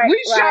the dark. We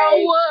sure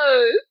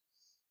was.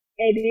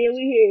 And then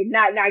we hear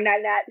knock, knock, knock,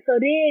 knock. So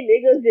then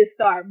niggas just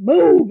start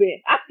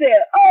moving. I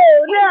said, oh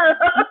no.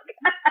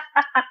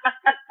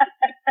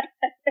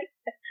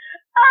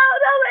 Oh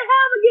no, like,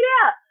 how to get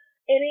out?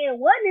 And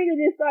then one nigga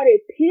just started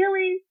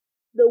peeling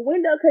the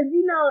window, cause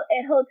you know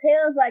at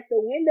hotels like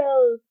the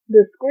windows,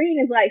 the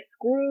screen is like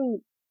screwed.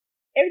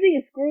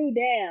 Everything is screwed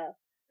down.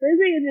 So this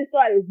nigga just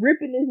started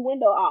ripping this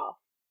window off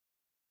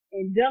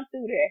and jumped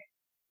through there.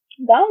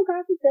 Go on,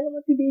 Carson, tell him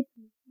what you did to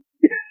me.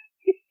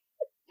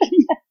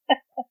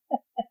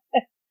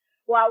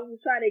 While we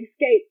were trying to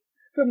escape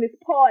from this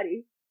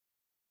party.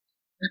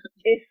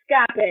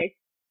 Escape.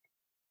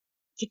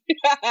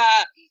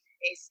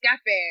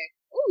 Escape.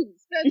 Ooh,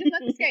 spell just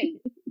like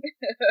escape.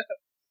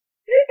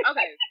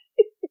 Okay.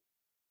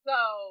 So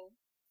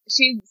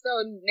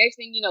next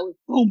thing you know,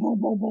 boom,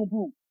 boom, boom, boom,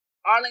 boom.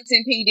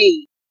 Arlington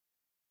PD.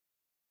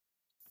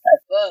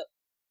 Like, fuck.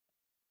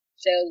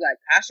 Shayla's like,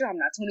 Tasha, I'm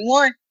not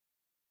 21.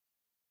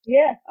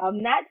 Yeah,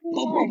 I'm not 21.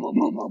 Boom, boom,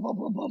 boom, boom, boom,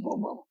 boom,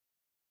 boom, boom.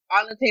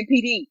 Arlington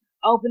PD,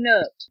 open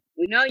up.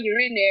 We know you're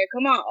in there.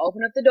 Come on,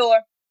 open up the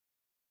door.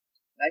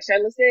 Like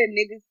Shayla said,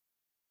 niggas.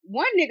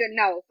 One nigga,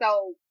 no.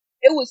 So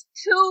it was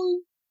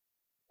two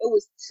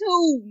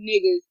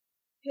niggas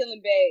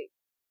peeling back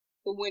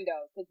the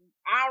windows. Cause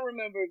I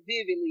remember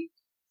vividly,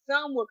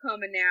 some were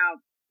coming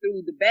out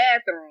through the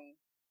bathroom.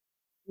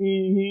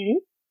 Mm-hmm.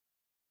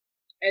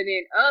 And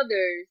then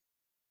others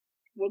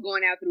were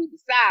going out through the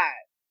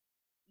side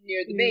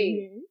near the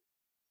bed.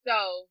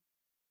 So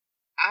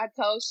I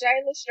told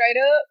Shayla straight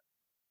up,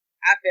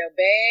 I felt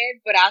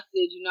bad, but I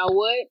said, you know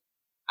what?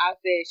 I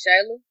said,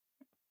 Shayla,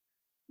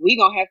 we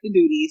gonna have to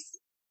do this.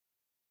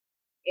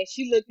 And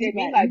she looked at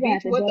me like,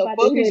 bitch, what the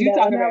fuck is you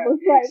talking about?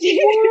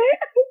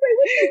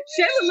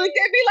 Shayla looked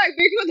at me like,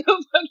 bitch, what the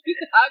fuck you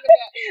talking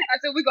about? I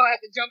said, we gonna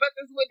have to jump out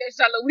this window,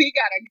 Shayla, we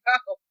gotta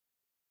go.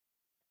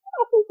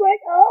 I was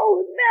like,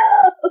 oh no.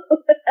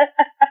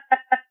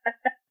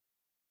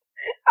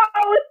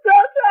 I was so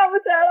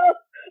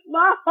traumatized.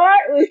 My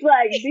heart was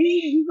like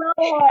beating so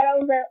hard. I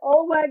was like,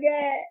 oh my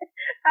God.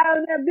 I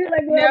was that bitch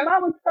like, well,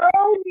 mama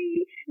told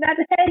me not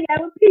to hang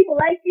out with people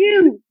like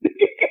you.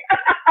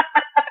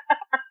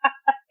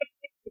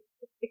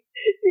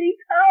 She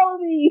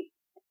told me.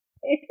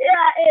 And here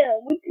I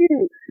am with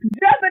you,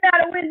 jumping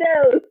out of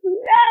windows.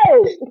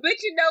 No. But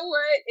you know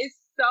what? It's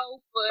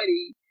so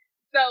funny.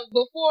 So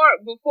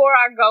before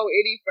I go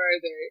any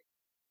further,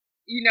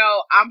 you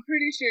know, I'm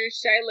pretty sure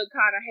Shayla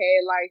kind of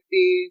had like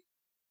this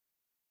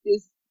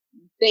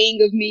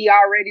thing of me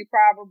already.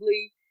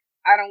 Probably,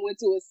 I done went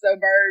to a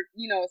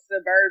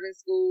suburban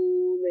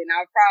school, and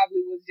I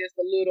probably was just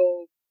a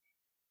little,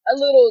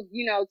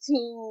 you know,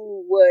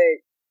 too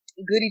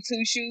goody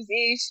two shoes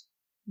ish.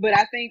 But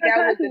I think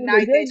that was the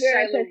night that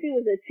Shayla. She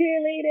was a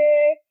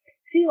cheerleader.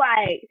 She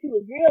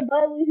was real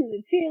bubbly. She was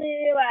a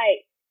cheerleader.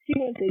 Like, she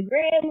went to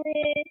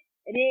Grambling.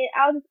 And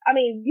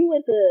then you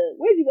went to,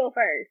 where'd you go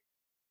first?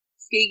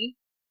 Tuskegee.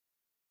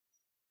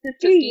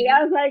 Tuskegee.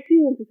 I was like, she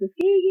went to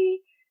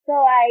Tuskegee. So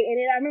and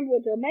then I remember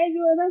with the major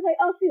was, I was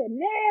like, oh, she a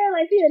nerd.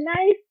 Like, she a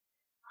nice,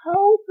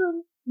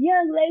 wholesome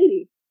young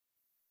lady.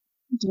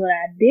 But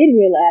I did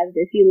realize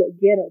that she looked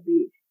ghetto,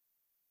 bitch.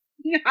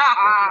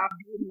 I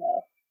didn't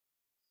know.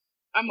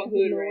 I'm a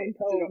hood rat. No one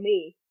told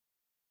me.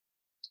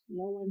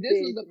 No one This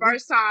was the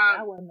first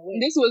time.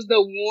 This was the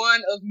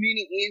one of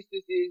many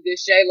instances that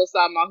Shayla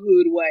saw my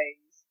hood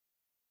ways.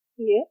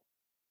 Yeah.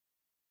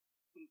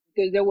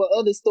 Because there were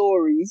other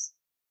stories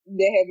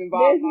that have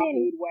involved my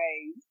hood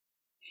ways.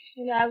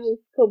 And I was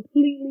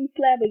completely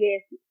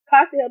flabbergasted.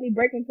 Costa helped me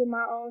break into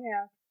my own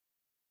house.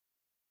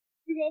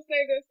 We're going to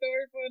save that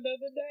story for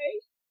another day.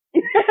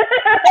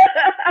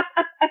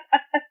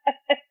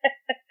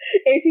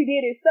 And she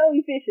did it so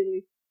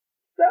efficiently.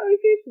 So,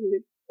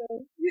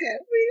 yeah,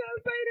 we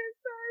gonna say that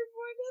story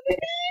for another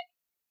day.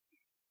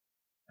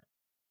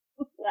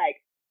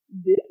 Like,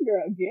 this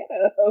girl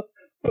ghetto.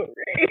 For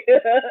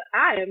real.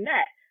 I am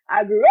not.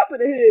 I grew up in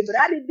the hood, but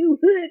I didn't do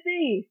hood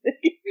things.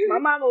 My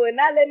mama would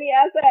not let me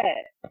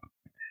outside.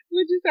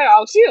 What'd you say?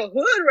 Oh, she a hood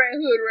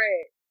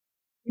rat.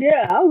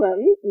 Yeah, I was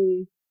like,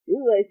 She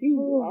was like, I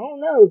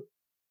don't know.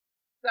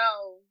 So,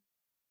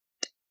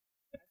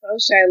 I told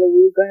Shayla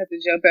we were gonna have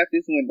to jump out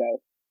this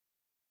window.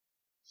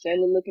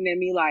 Shayla looking at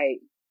me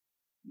like,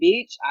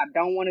 bitch, I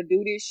don't want to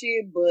do this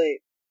shit, but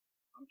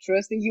I'm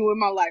trusting you in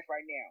my life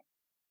right now.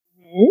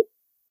 Mm-hmm.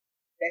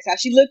 That's how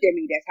she looked at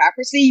me. That's how I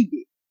perceived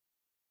it.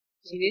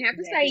 She didn't have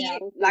to say it.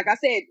 Like I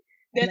said,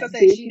 she didn't have to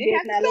say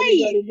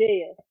it. Go to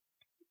jail.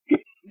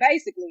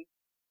 Basically.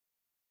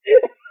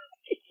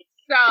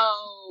 So,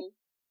 I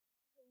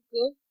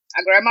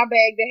grabbed my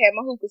bag that had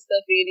my hookah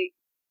stuff in it.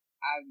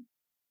 I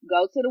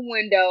go to the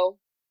window.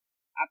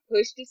 I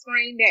push the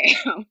screen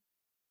down.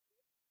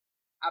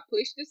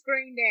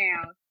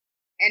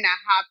 And I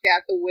hopped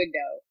out the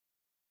window.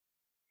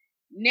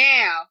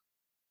 Now,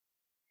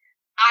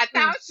 I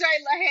thought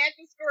Shayla had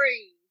the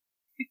screen.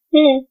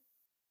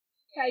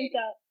 How you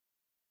thought?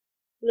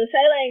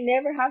 LaShayla ain't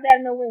never hopped out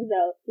of no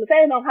window.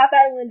 LaShayla don't hop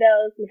out of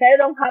windows. LaShayla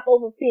don't hop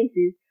over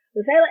fences.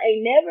 LaShayla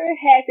ain't never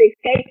had to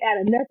escape out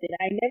of nothing.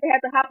 I ain't never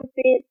had to hop a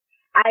fence.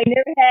 I ain't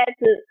never had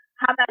to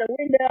hop out a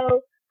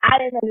window.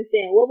 I didn't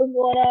understand what was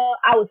going on.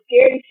 I was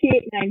scared as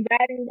shit. My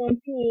anxiety was on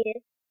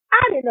 10.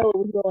 I didn't know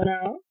what was going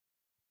on.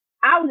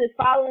 I was just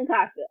following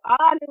Kasha. All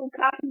I knew was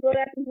Kasha going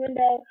out this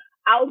window.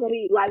 I was going to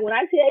be, like, when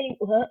I tell you,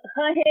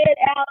 her head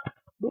out,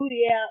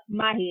 booty out,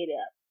 my head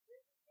out.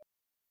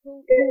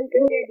 Who did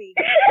he?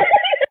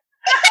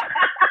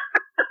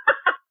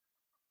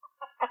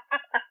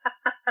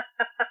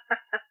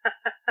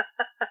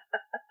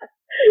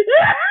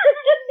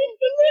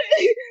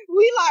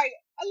 We like,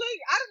 look,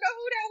 I don't know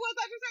who that was.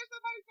 I just heard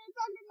somebody start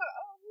talking about,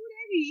 oh, who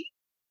that is?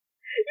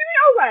 You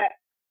know what?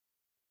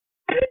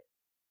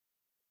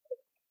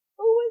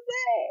 Who was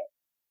that?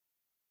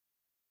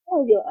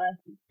 Oh, your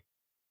auntie.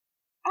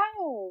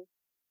 Oh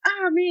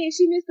man,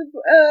 she missed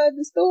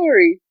the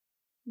story,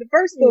 the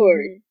first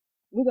story.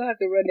 We're gonna have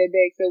to run that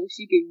back so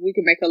we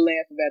can make her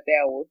laugh about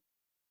that one.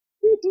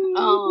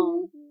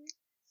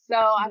 So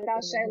I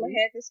thought Shayla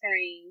had the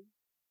screen,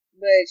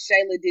 but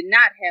Shayla did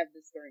not have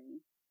the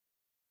screen.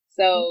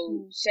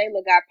 So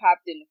Shayla got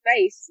popped in the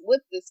face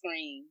with the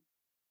screen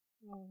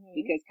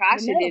because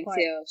Kasha didn't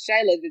tell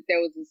Shayla that there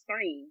was a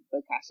screen,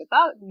 but Kasha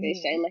thought that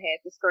Shayla had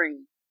the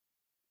screen,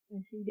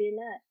 and she did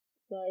not.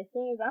 So as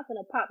soon as I'm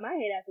gonna pop my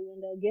head out the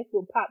window, guess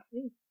what pops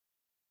me?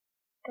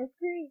 A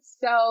screen.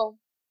 So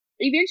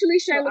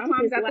eventually Shayla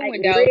climbs out the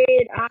window.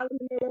 Red all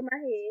in the middle of my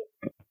head.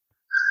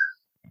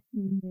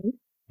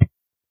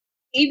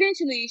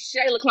 Eventually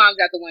Shayla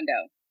climbs out the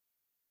window.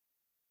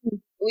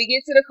 We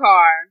get to the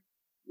car.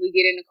 We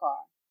get in the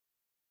car.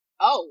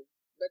 Oh,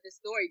 but the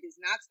story does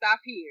not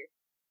stop here.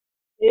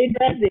 It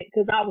doesn't,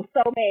 because I was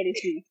so mad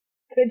at you.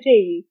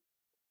 Continue.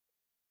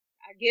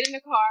 I get in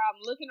the car.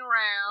 I'm looking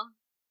around.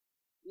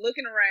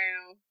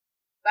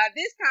 By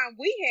this time,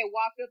 we had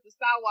walked up the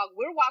sidewalk.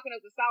 We're walking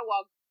up the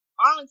sidewalk.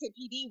 Arlington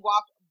PD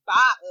walked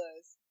by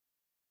us.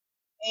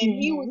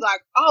 And he was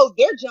like, oh,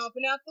 they're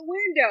jumping out the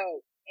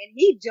window. And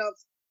he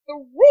jumps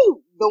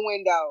through the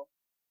window.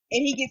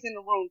 And he gets in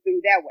the room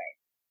through that way.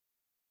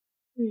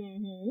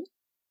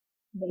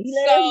 But he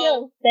let us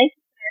go. Thank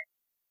you, sir.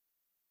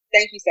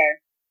 Thank you, sir.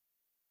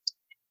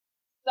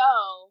 So,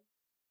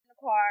 in the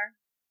car,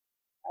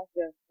 I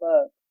said,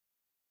 fuck.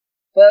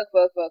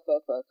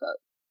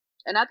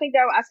 And I think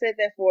that I said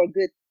that for a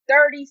good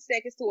 30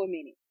 seconds to a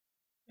minute.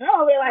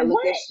 Oh, we're like,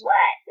 what?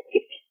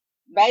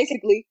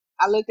 Basically,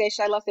 I looked at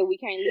Shayla and said, we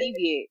can't leave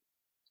yet.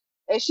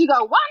 And she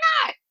go, why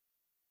not?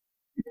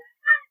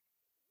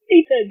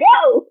 She said,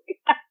 go.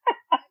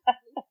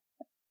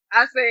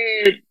 I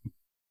said,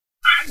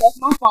 I left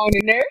my phone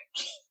in there.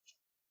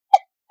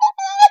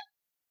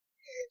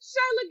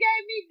 Shayla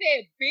gave me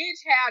that,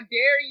 bitch, how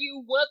dare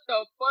you? What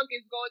the fuck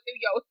is going through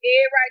your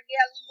head right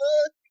now?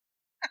 Look.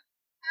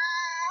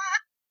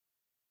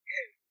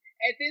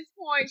 At this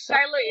point,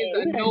 Shayla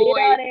is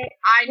annoyed.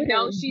 I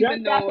know she's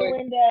annoyed. Out the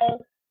window,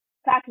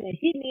 Tasha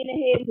hit me in the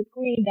head with the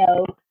screen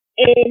though,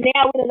 and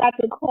now we got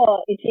to the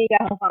car and she ain't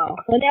got her phone.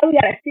 So now we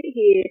gotta sit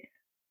here,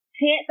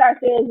 chance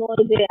ourselves going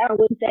to bed. I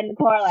wouldn't sat in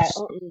the car like,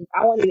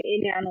 I wasn't even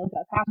in there. I know what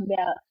y'all talking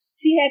about.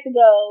 She had to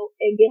go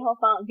and get her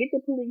phone, get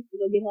the police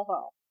to go get her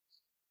phone.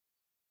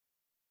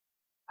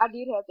 I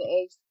did have to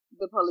ask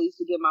the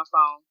police to get my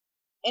phone.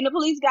 And the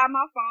police got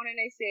my phone and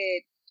they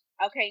said,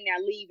 okay,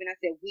 now leave. And I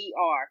said, we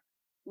are.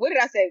 What did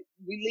I say?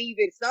 We leave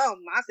at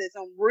something. I said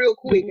something real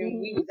quick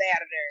and we was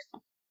out of there.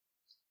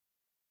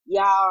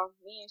 Y'all,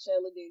 me and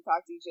Shayla didn't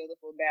talk to each other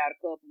for about a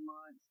couple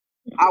months.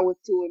 I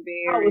was too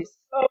embarrassed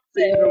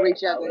to even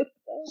reach out.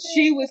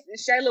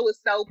 Shayla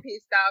was so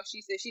pissed off.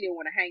 She said she didn't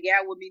want to hang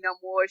out with me no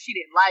more. She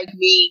didn't like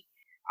me.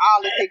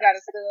 All this kind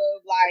of stuff.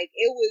 Like,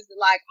 it was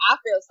like, I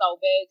felt so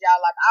bad, y'all.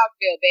 Like, I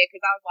felt bad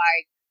because I was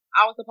like,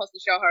 I was supposed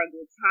to show her a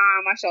good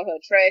time. I showed her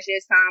trash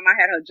ass time. I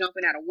had her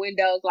jumping out of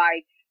windows.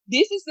 Like,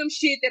 this is some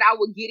shit that I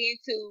would get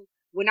into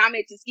when I'm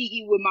at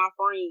Tuskegee with my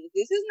friends.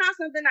 This is not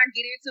something I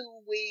get into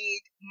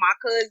with my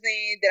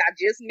cousin that I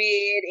just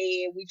met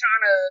and we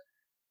trying to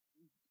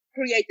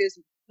create this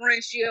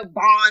friendship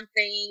bond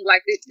thing.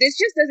 Like, this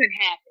just doesn't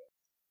happen.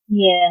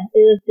 Yeah,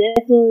 it was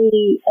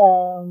definitely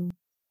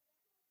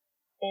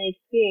an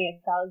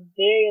experience. I was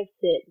very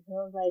upset because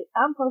I was like,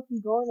 I'm supposed to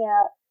be going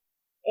out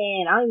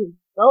and I don't even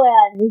go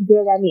out and this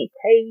girl got me in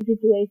crazy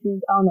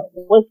situations. I don't know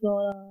what's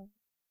going on.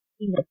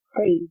 She was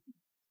crazy.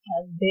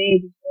 I was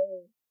very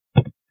disturbed.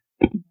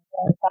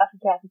 Tasha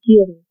tried to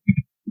kill me.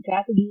 She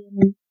tried to kill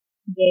me.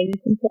 She gave me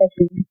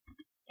concussions.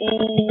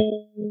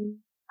 And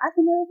I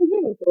can never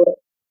forgive her for it.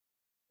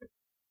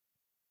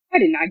 I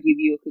did not give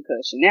you a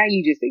concussion. Now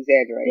you just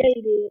exaggerated. Yeah,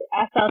 you did.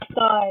 I saw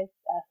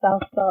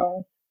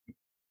stars.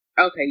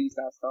 Okay, you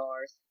saw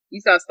stars.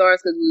 You saw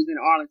stars because we was in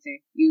Arlington.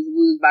 We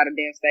was by the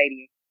damn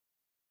stadium.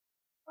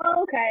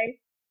 Oh, okay.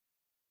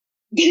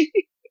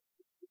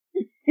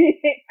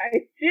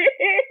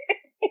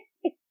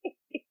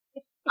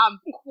 I'm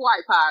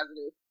quite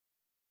positive.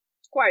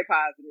 Quite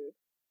positive.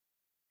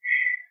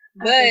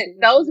 But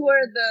those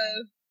were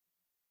the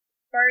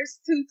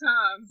first 2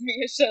 times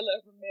me and Shayla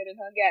ever met and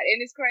hung out.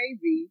 And it's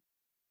crazy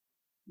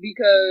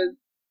because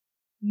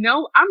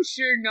I'm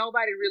sure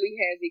nobody really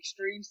has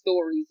extreme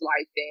stories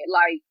like that.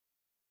 Like,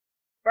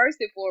 first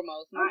and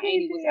foremost, my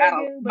auntie was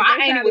out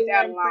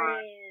of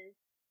line.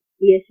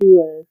 Yes, she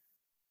was.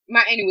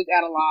 My auntie was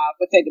out of line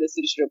for taking us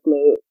to the strip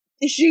club.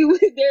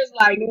 There's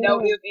like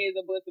no ifs, ands,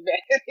 or buts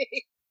about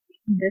it.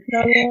 That's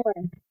no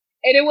one.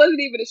 And it wasn't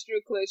even a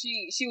strip club.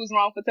 She was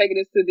wrong for taking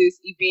us to this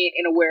event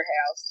in a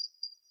warehouse.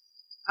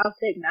 Of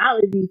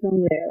technology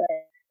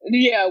somewhere.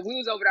 Yeah, we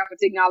was over there for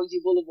Technology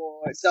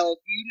Boulevard. So if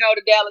you know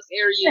the Dallas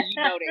area, you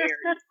know the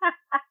area.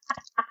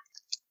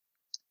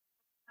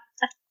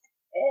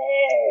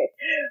 Hey,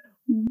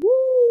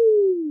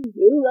 woo!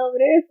 It was over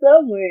there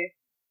somewhere.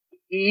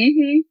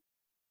 Mm-hmm.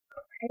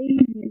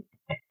 Crazy.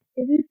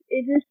 It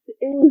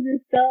was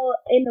just so,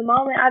 in the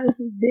moment, I just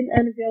didn't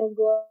understand what was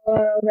going on.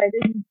 I was like,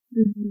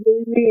 this is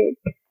really weird.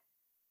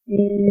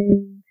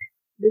 And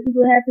this is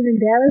what happens in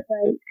Dallas.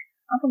 Like,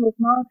 I'm from a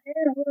small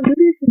town. We don't do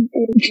this in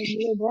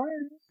little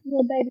Brian.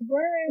 Little baby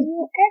Brian. We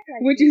don't act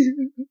like Which is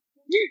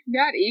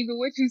not even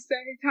what you say.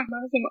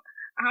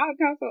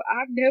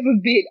 I've never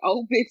been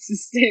open to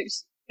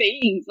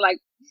things.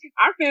 Like,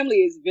 our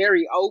family is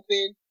very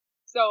open.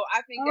 So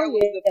I think that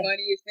was the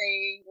funniest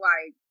thing.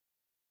 Like,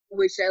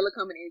 with Shayla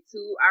coming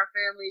into our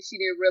family, she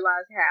didn't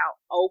realize how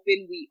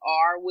open we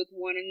are with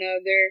one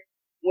another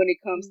when it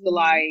comes to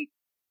like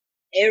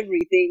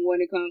everything. When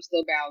it comes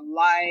to about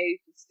life,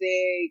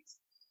 sex,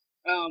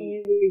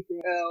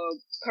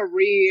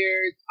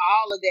 careers,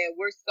 all of that.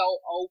 We're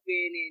so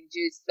open and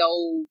just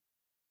so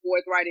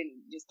forthright and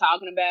just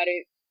talking about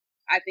it.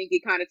 I think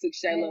it kind of took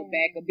Shayla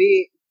back a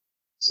bit.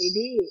 It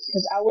did,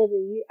 because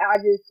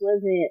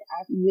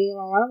me and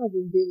my mama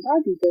just didn't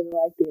talk to each other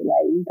like that.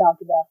 Like, we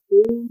talked about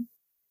food.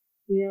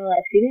 You know,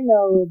 like, she didn't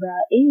know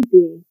about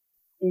anything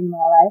in my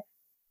life.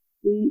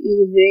 It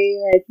was very,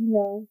 like,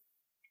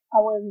 I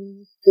wasn't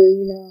used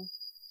to,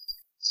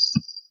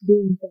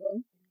 being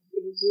so.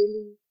 It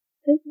really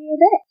took me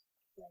aback.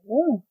 Like,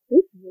 oh,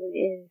 this is really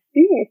an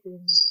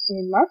experience.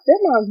 And my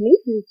stepmom's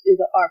nieces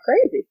are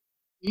crazy.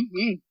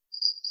 Mm-hmm.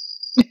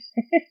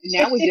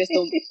 Now we just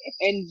don't,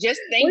 and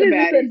just think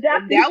about it.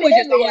 That was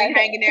just only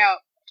hanging out.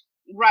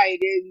 Right,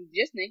 and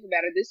just think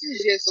about it. This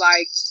is just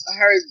like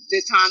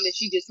the time that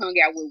she just hung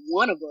out with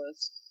one of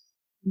us,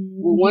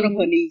 with one of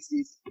her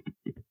nieces.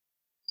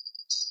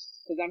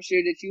 Because I'm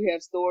sure that you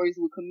have stories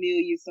with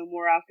Camellia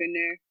somewhere off in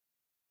there.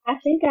 I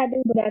think I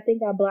do, but I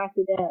think I blocked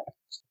it out.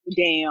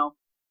 Damn,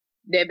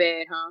 that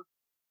bad, huh?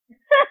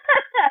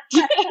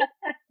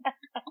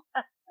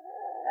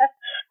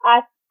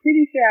 I'm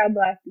pretty sure I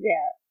blocked it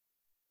out.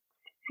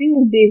 She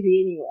was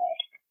busy anyway.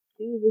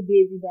 She was a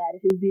busybody.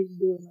 She was busy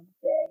doing other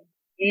things.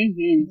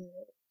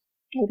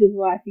 Which is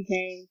why she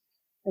came.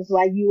 That's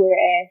why you were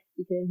asked,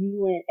 because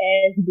you weren't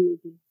as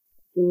busy.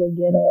 Your little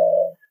ghetto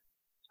ass.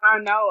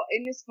 I know,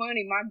 and it's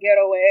funny. My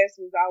ghetto ass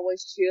was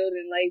always chilled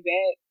and laid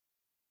back.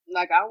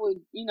 Like, I would,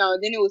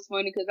 then it was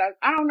funny because I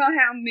don't know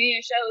how me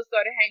and Shayla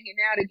started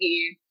hanging out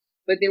again,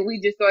 but then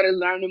we just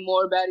started learning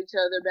more about each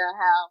other, about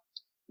how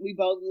we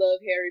both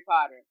love Harry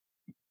Potter,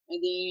 and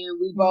then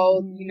we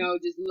both,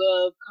 just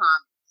love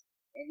comics,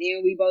 and then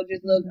we both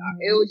just love.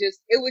 It was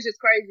just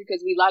crazy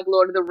because we like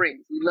Lord of the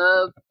Rings, we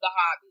love The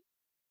Hobbit,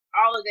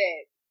 all of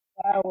that.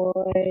 Star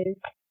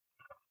Wars,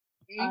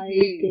 all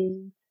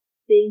these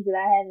things that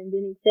I haven't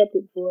been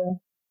accepted for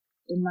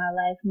in my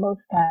life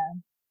most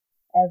times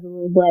as a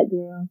little black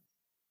girl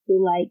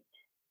who liked,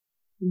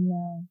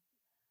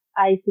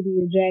 I used to be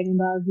a Dragon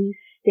Ball Z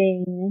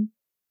stan.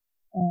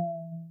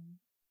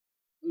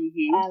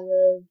 I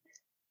loved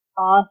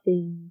all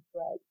things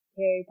like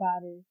Harry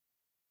Potter,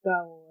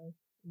 Star Wars,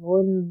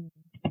 Lord of the Rings,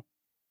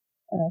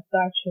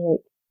 Star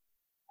Trek.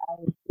 I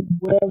was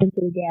well into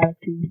the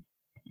galaxy,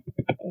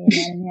 and I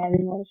didn't have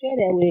anyone to share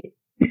that with.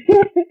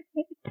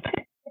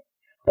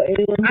 For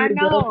anyone who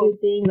does good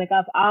things, like,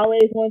 I've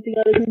always wanted to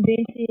go to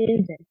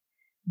conventions and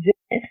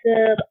dress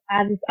up.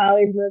 I just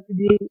always loved to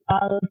do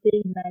all those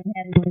things, and I didn't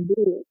have anyone to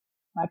do it.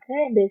 My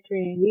current best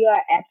friend, we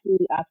are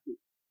absolutely opposite.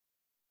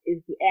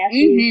 It's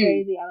absolutely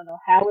crazy. I don't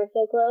know how we're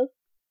so close,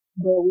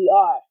 but we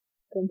are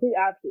complete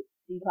opposite.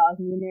 She calls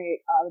me a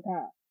nerd all the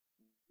time.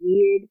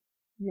 Weird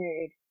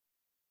nerd.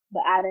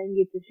 But I didn't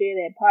get to share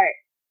that part.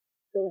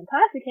 So when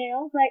Pasta came,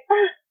 I was like,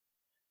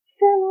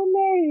 fellow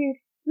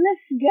nerd,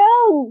 let's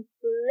go.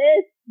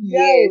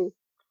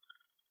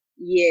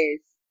 Yes.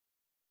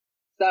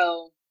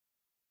 So,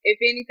 if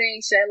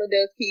anything, Shayla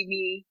does keep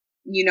me,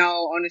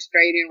 on the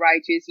straight and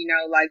righteous.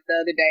 Like the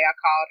other day I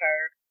called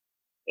her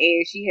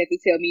and she had to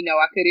tell me, no,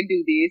 I couldn't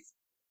do this.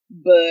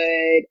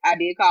 But I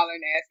did call her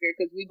and ask her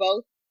because we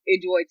both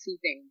enjoy two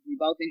things. We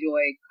both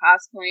enjoy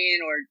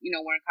cosplaying or,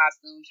 wearing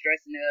costumes,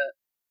 dressing up.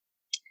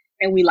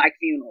 and we like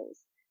funerals.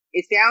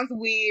 It sounds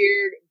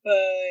weird,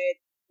 but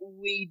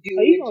we do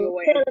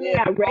enjoy a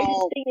good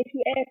home. Thing that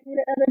you asked me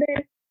the other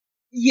day?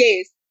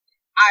 Yes.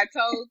 I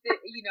told that,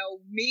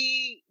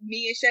 me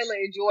and Shayla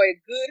enjoy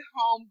a good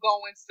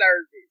homegoing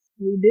service.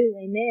 We do,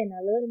 amen. I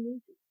love the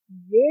music.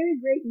 Very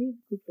great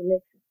musical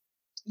selection.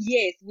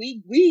 Yes,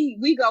 we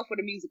go for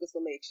the musical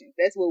selections.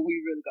 That's what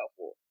we really go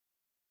for.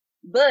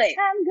 But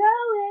I'm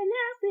going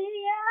up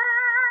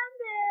beyond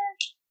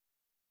this.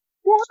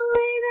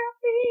 Going up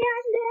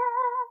beyond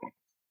this.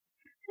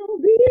 To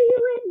be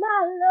with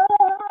my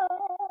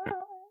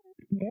Lord.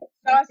 Yep.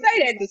 So I say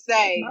that to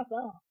say, my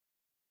song.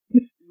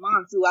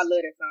 Mom too, I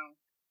love that song.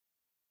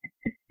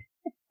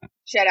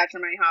 Shout out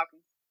Tremaine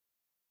Hawkins.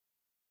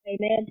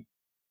 Amen.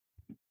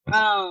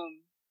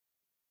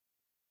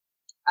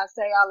 I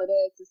say all of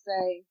that to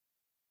say,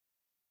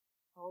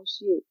 oh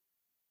shit.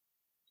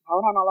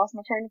 Hold on, I lost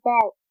my train of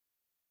thought.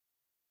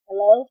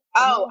 Hello?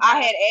 Oh,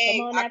 I had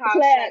asked. I called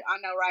Shayla. I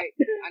know, right?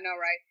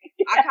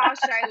 I called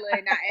Shayla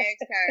and I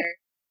asked her.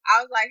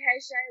 I was like, "Hey,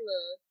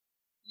 Shayla,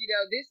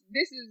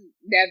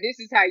 this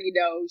is how you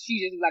know."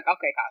 She just was like,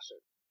 "Okay, Kasha."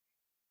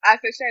 I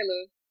said,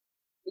 "Shayla,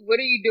 what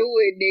are you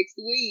doing next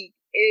week?"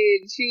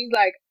 And she was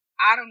like,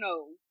 "I don't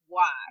know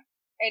why."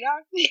 And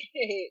I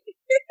said,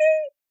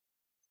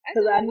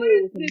 "Because I knew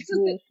it was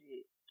some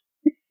bullshit."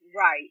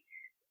 Right.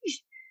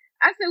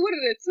 I said, what are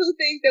the two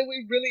things that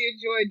we really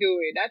enjoy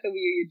doing? I said,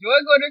 we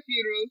enjoy going to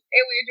funerals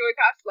and we enjoy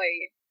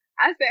cosplaying.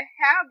 I said,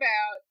 how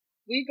about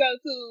we go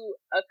to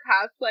a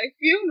cosplay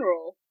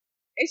funeral?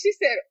 And she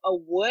said, a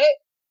what?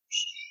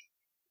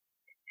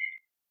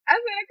 I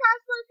said, a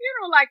cosplay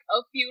funeral, like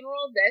a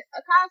funeral that's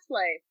a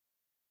cosplay.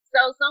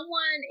 So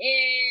someone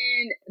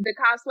in the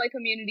cosplay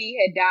community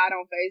had died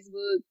on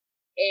Facebook,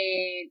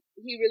 and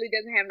he really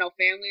doesn't have no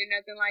family or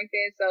nothing like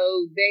that.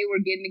 So they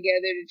were getting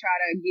together to try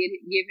to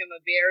give him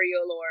a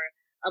burial or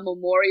a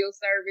memorial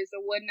service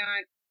or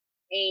whatnot.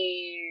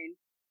 And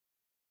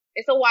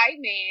it's a white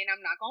man,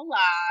 I'm not gonna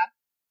lie,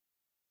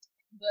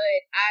 but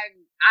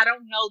I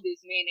don't know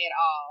this man at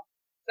all.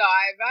 So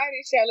I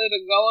invited Shayla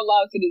to go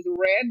along to this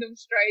random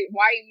straight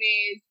white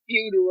man's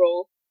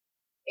funeral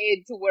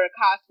and to wear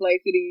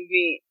cosplay to the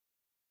event.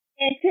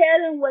 And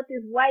tell them what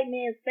this white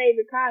man's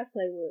favorite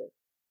cosplay was.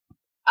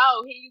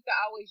 Oh, he used to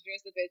always dress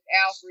up as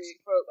Alfred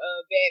from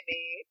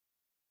Batman.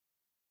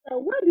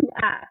 So what do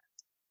I,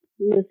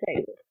 Lil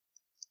Taylor,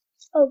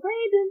 a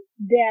random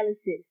Dallas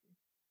citizen,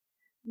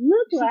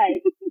 look like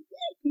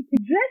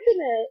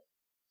dressing up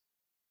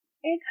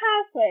in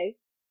cosplay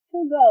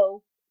to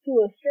go to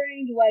a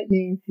strange white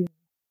man's funeral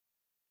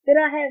that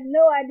I have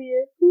no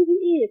idea who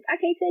he is? I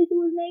can't tell you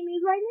who his name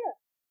is right now.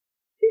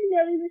 She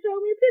never even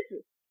showed me a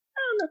picture. I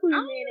don't know who this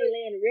man ain't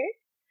laying to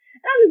rest.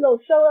 I'm just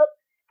gonna show up.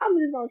 I'm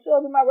just gonna show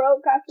up in my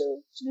rogue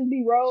costume. Just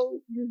be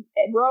rogue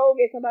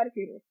at somebody's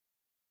funeral.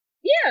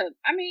 Yeah,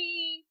 I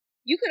mean,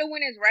 you could have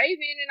went as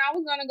Raven, and I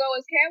was gonna go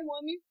as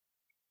Catwoman.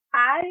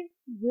 I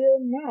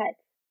will not.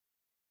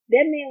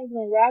 That man was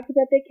gonna rob us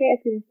at that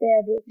casket and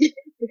stab us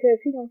because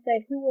he gonna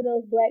say, "Who are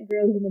those black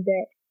girls in the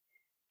back?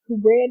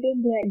 Who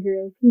random black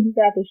girls who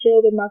decided to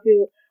show up in my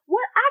funeral?"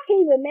 What? I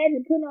can't even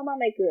imagine putting on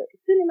my makeup,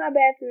 sitting in my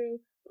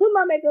bathroom, put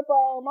my makeup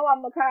on. My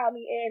mama called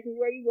me, asked me,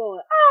 "Where you going?"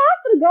 "Oh,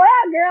 I'm gonna go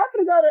out, girl. I'm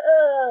gonna go to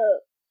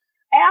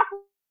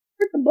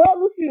Alfred the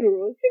Butler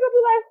funeral." She gonna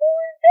be like, "Who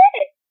is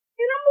that?"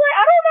 And I'm like,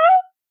 "I don't know,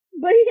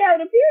 but he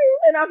having a funeral,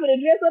 and I'm gonna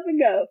dress up and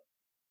go.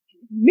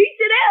 Meet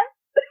you there."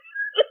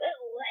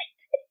 What?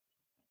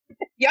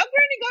 Your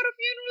granny go to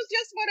funerals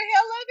just for the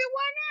hell of it?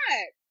 Why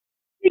not?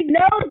 She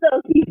knows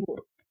those people.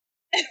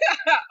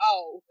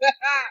 Oh.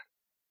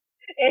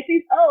 And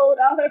she's old.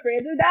 All her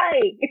friends are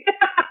dying.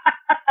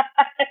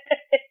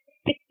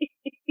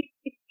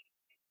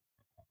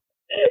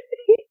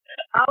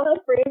 All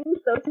her friends were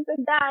social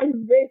and died. She's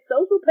a very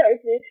social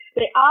person.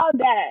 They all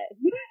died.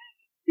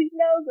 She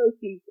knows those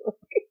people.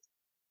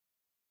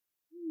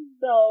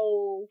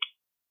 So,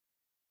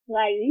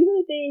 like, these are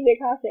the things that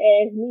Kasha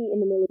asked me in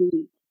the middle of the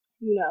week.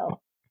 You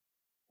know.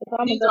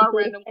 These are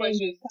random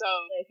questions. So,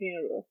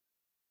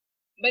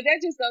 but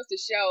that just goes to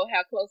show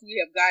how close we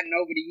have gotten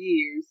over the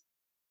years.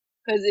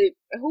 Because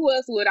who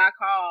else would I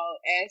call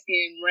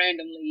asking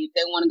randomly if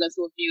they want to go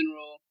to a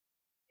funeral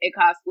and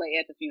cosplay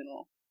at the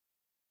funeral?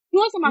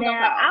 Who else am I going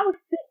to call?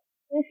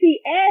 When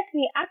she asked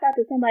me, I thought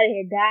that somebody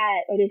had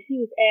died or that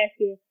she was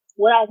asking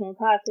what I was going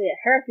to cosplay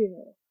at her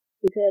funeral.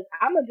 Because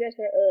I'm going to dress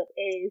her up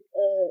as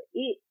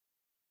It,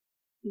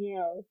 you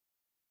know,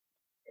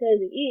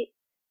 cousin It.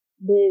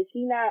 But if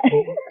she not...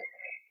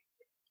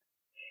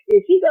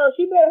 If she goes,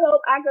 she better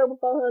hope I go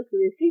before her.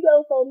 Because if she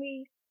goes before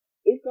me,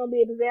 it's going to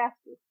be a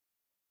disaster.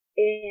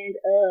 And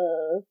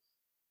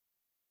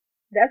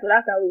that's what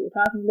I thought we were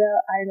talking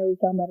about. I didn't know we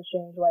were talking about a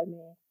strange white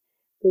man.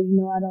 Because, you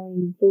know, I don't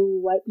even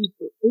fool white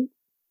people. Oops.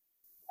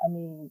 I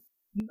mean,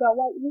 you got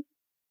white people?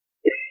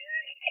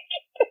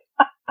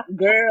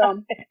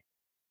 Girl,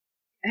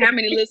 how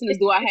many listeners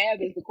do I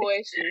have is the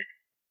question.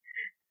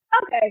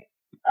 Okay.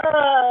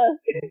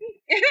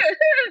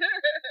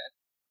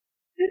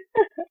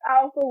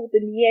 I also with the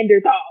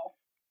Neanderthal.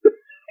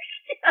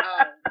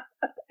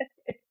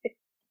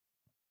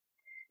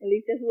 At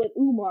least that's what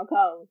Umar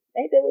calls.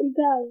 Ain't that what he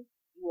calls?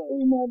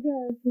 What? Umar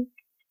Johnson.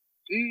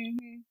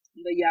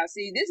 But y'all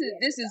see, this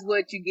is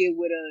what you get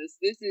with us.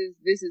 This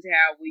is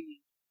how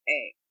we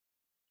act.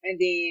 And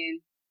then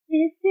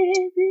this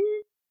is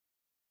it.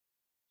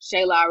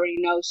 Shayla already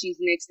knows she's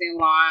next in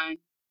line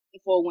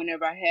for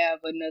whenever I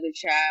have another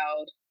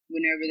child.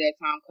 Whenever that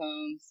time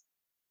comes,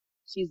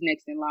 she's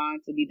next in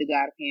line to be the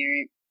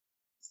godparent.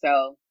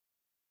 So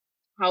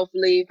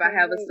hopefully, if I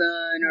have a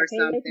son or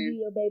something, be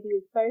your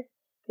baby's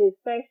his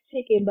first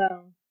chicken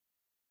bone.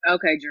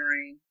 Okay,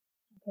 Jareen.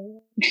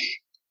 Okay.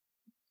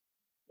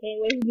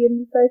 Can't wait to give him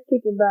his first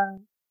chicken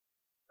bone.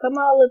 Come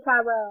on, little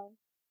Tyrone.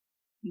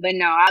 But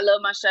no, I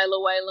love my Shayla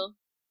Wayla.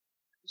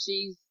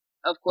 She's,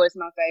 of course,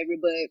 my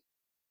favorite. But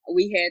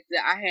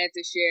I had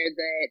to share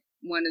that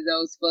one of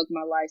those fuck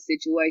my life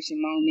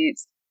situation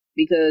moments,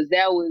 because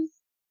those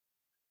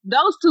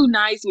 2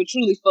 nights were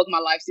truly fuck my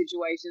life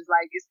situations.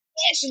 Like,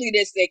 especially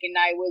this second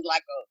night was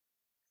like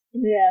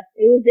yeah,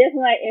 it was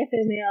definitely like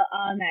FML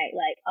all night,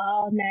 like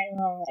all night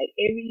long. Like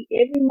every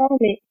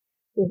moment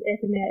was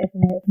FML, like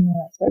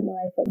fuck my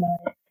life,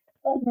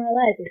 fuck my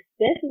life.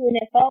 Especially when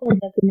that phone was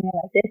up in there,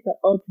 like that's the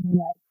ultimate,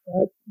 like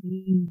fuck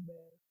me,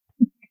 bro.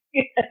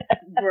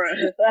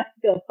 Bruh. Like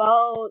the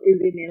phone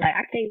is in there,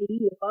 like I can't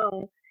leave the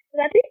phone.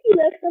 But I think you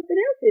left something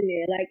else in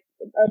there, like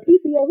a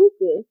piece of your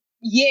hookah.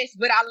 Yes,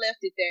 but I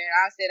left it there.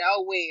 I said,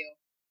 oh well.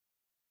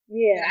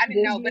 Yeah, I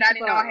didn't know. But I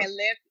didn't know I had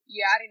left.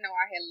 Yeah, I didn't know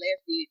I had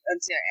left it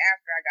until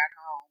after I got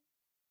home,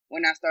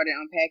 when I started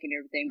unpacking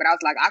everything. But I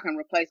was like, I can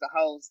replace the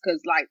holes,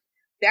 because like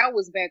that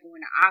was back when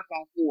the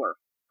iPhone 4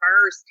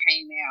 first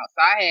came out,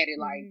 so I had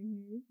it like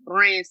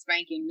brand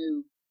spanking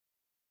new.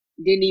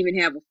 Didn't even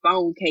have a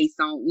phone case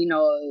on,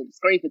 a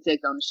screen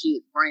protector on the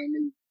shit, brand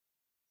new.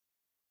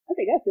 I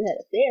think I still had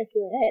a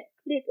Samsung. I had a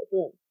click or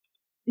something.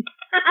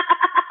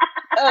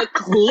 A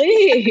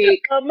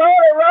click? A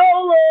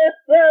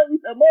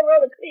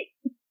Motorola click.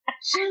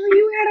 Shayla,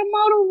 you had a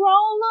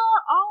Motorola?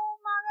 Oh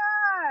my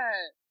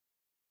god.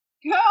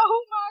 Oh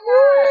my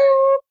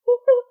god.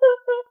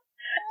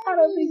 I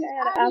don't think I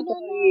had an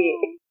iPhone yet.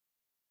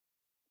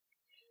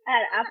 I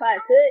had an iPod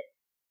Touch.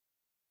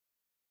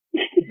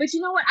 But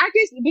you know what? I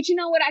guess I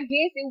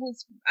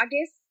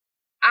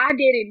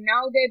didn't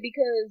know that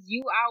because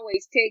you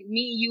always text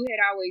me. You had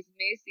always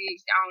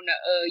messaged on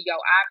your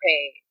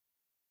iPad.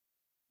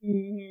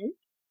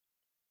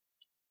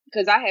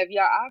 Because I have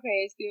your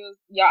iPad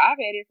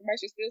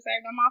information still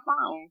saved on my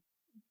phone.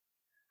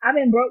 I've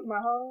been broke my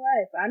whole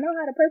life. I know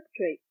how to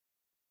perpetrate.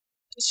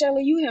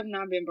 Shayla, you have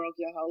not been broke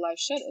your whole life.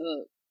 Shut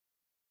up.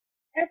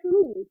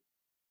 Absolutely.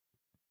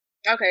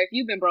 Okay, if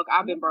you've been broke,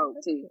 I've been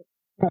broke too.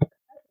 A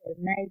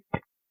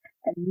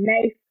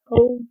nice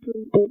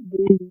wholesome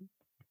upbringing.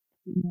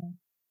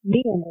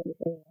 Me on the other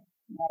hand,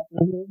 like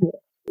a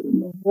little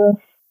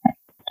rough.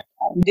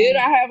 Did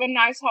I have a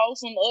nice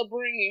wholesome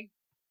upbringing?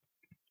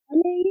 I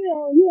mean,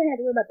 you didn't have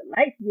to worry about the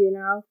lights being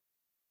off.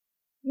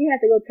 You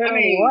have to go turn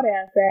on the water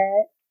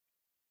outside.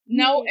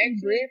 No,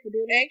 actually,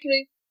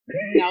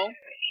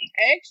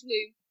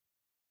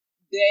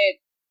 that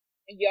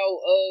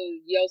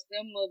your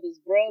stepmother's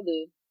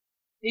brother,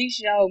 he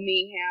showed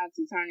me how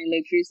to turn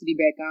electricity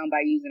back on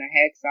by using a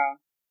hacksaw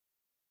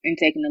and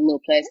taking the little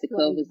plastic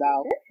covers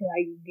off. That's why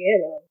you get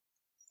them.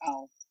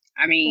 Oh,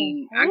 I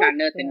mean, I got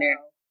nothing there.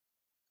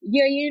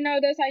 Yeah,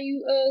 that's how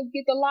you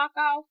get the lock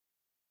off.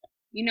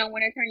 When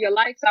they turn your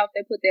lights off,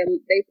 they put the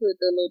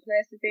little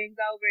plastic things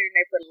over it and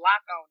they put a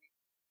lock on it.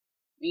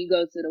 When you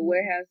go to the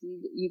warehouse,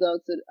 you go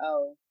to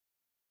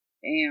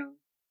damn.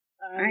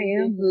 I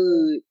am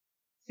hood.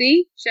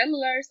 See, Shayla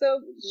learns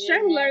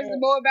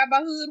more about my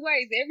hood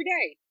ways every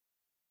day.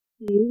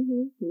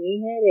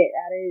 We had it.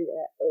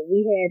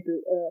 We had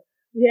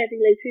the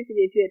electricity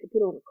that you had to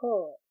put on the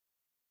card.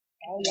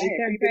 They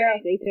turned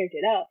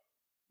it off.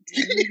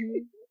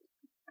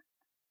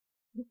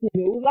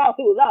 It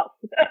was off.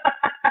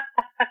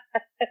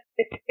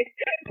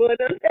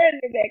 But I'm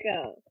turning it back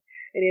on.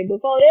 And then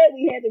before that,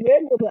 we had the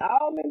regular, but I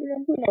don't remember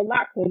them putting no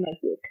locks on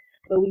nothing.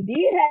 But we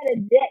did have a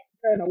deck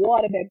turn the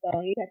water back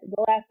on. You had to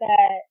go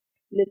outside,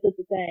 lift up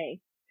the thing,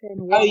 turn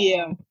the water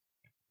on.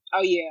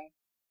 Oh yeah.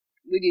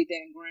 We did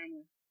that in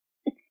Grambling.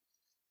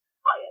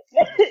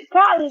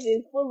 College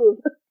is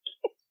full of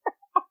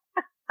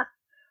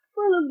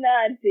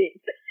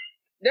nonsense.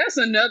 That's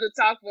another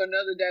talk for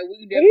another day.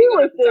 We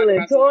were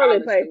stealing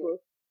toilet paper.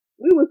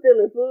 We were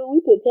stealing food. We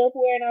put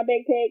Tupperware in our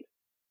backpacks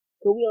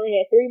because we only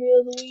had 3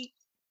 meals a week.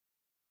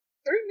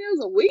 3 meals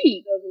a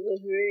week? Because it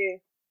was real.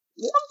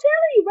 I'm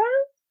telling you, bro.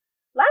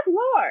 Life's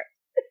hard.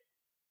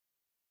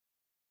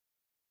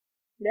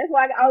 That's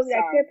why I always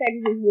got care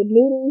packages with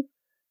noodles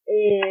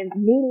and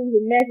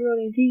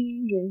macaroni and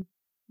cheese and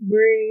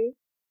bread.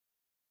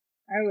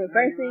 I remember the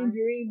first thing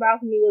Jareen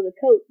bought me was a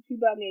Coke. She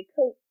bought me a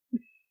Coke.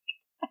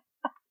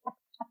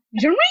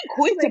 Jareen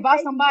quick to buy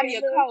somebody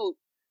a Coke.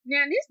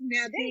 Now that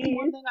is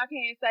one thing I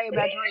can't say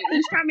about Jareen.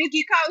 Each time we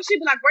get Coke, she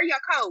be like, "Where your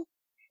Coke?"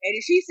 And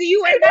if she see you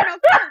ain't got no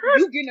Coke,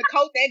 you getting a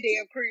Coke that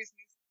damn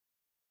Christmas.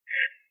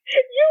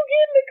 You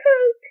getting the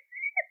Coke?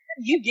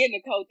 You getting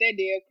a coat that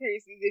damn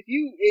Christmas.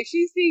 If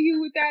she see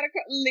you without a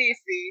coat,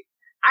 listen.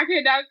 I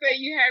cannot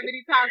say you how many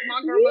times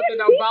my grandmother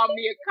done bought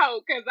me a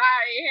coat because I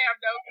ain't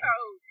have no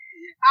coat.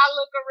 I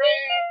look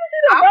around.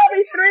 I bought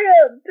me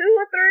 2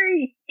 or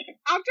 3.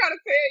 I'm trying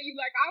to tell you,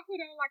 like, I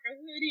put on like a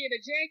hoodie and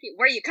a jacket.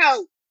 Wear your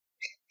coat.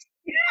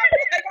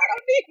 Like, I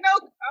don't need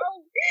no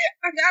coat.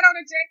 I got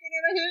on a jacket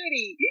and a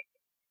hoodie.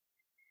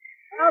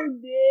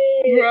 I'm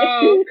dead.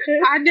 Bro,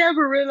 I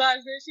never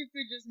realized that shit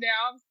till just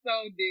now. I'm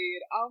so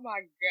dead. Oh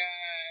my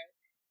God.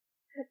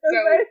 The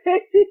first thing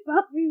she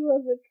bought me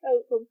was a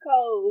coat from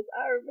Kohl's.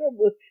 I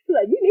remember. She's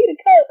like, you need a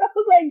coat. I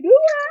was like, do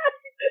I?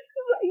 She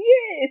was like,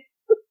 yes.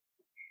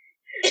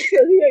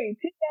 So here you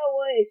pick out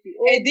one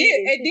and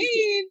then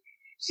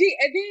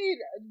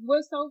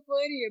what's so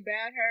funny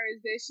about her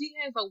is that she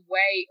has a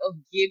way of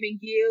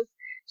giving gifts.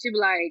 She be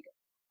like,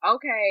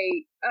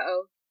 okay,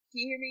 can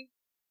you hear me?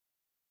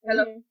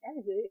 Hello?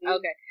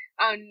 Okay.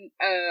 I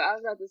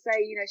was about to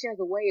say, she has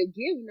a way of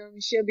giving them.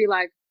 She'll be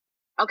like,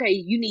 okay,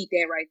 you need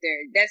that right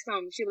there. That's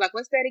something. She'll be like,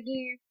 what's that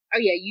again?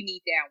 Oh yeah, you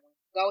need that one.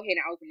 Go ahead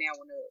and open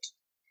that one up.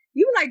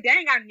 You be like,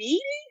 dang, I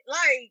need it?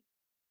 Like,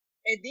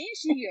 and then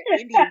she an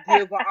Indian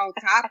giver on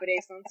top of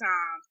that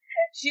sometimes.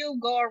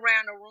 She'll go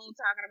around the room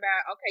talking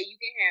about, okay, you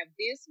can have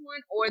this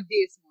one or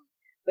this one.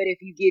 But if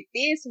you get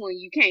this one,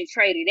 you can't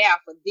trade it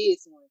out for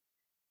this one.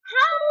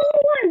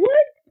 Like,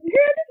 what?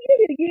 Girl, just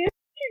give it again.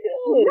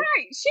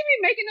 Right. She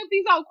be making up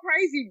these old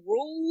crazy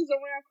rules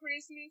around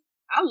Christmas.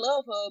 I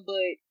love her,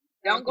 but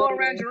don't go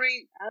around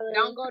Doreen's house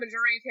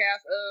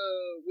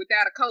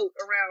without a coat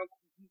around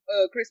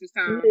Christmas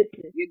time.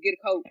 You get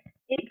a coat.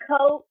 Get a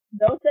coat.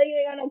 Don't say you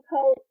ain't got no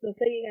coat. Don't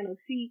say you ain't got no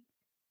sheet.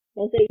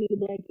 Don't say you need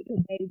a blanket because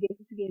baby, guess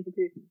what you getting for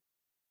Christmas?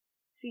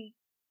 Sheet,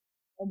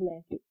 a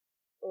blanket,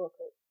 or a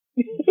coat.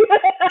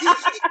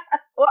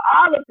 Or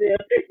all of them.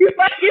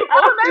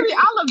 Or maybe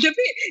all of them,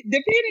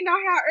 depending on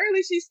how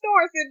early she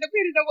starts and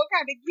depending on what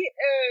kind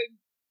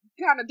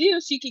of deal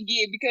she can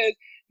get. Because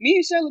me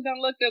and Shirley done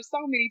looked up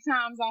so many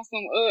times on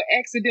some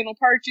accidental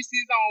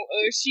purchases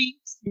on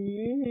sheets.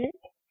 Mm-hmm.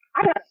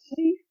 I got a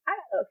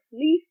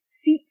fleece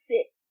sheet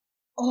set.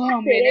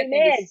 Oh man, that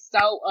thing is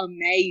so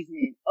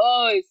amazing.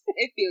 Oh,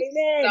 it feels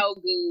so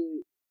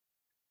good.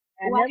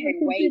 I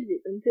never considered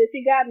it until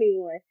she got me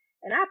one.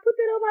 And I put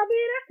that on my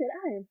bed. I said,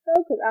 I am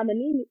so, because I'm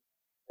anemic.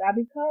 So I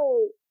be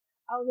cold.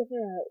 I was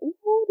like,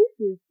 ooh, this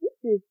is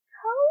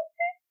cold.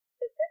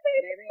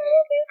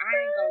 I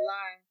ain't gonna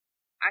lie.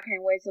 I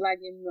can't wait till I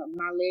get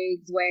my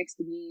legs waxed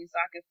again so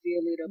I can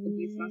feel it up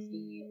against my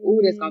skin.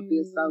 Ooh, that's gonna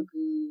feel so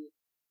good.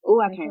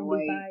 Ooh, I can't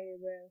wait. Fire,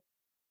 bro.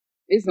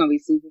 It's gonna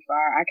be super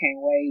fire. I can't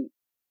wait.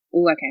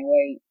 Ooh, I can't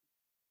wait.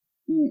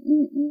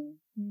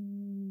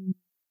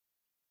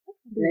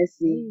 Let's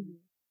see.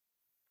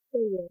 So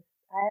yes,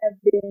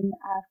 I've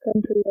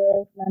come to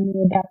love my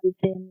new adopted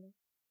family.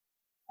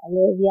 I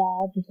love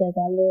y'all just like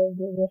I love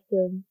the rest of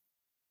them.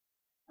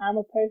 I'm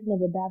a person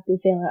of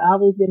adopted family.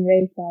 I've always been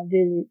raised by a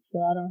village, so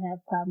I don't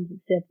have problems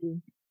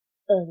accepting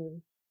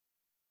others.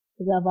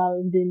 Because I've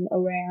always been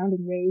around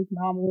and raised.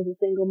 Mama was a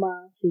single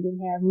mom. She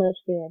didn't have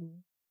much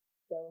family.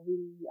 So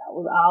I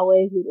was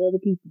always with other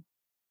people.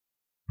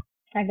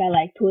 I got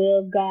like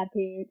 12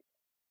 godparents.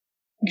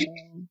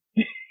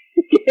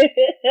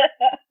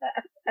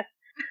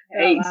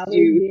 I've always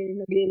been in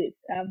the village.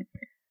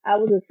 I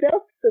was a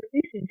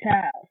self-sufficient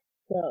child,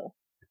 so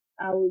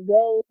I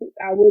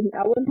wouldn't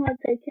have to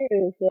take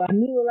care of. So I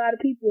knew a lot of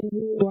people in the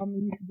village. Mama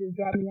used to just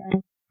drop me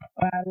off,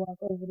 or I'd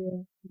walk over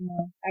there.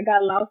 I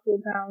got lost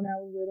one time when I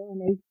was little,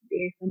 and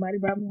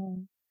somebody brought me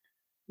home.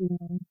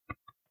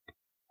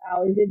 I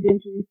always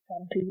adventurous,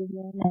 trying to see what's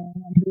going on.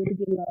 I'm good to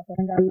get lost.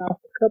 I got lost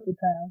a couple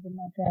times in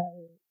my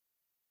childhood.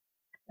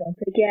 Don't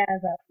take your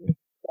eyes off me.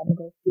 So I'm gonna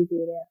go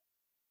figure it out.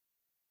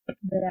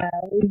 But I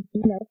always,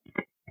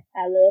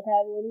 I love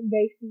having one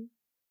embrace me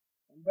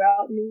and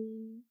brought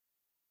me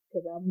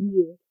because I'm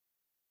weird.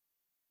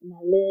 And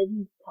I love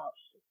you,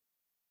 Kaustin.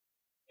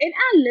 And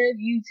I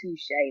love you too,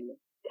 Shayla.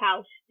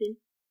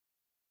 Kaustin.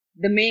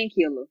 The man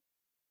killer.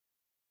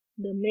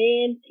 The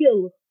man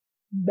killer,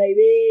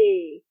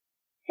 baby.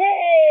 Hey!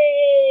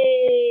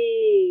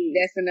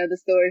 That's another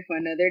story for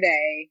another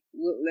day.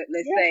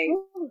 Let's say.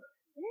 You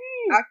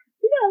got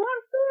a lot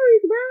of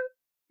stories, bro.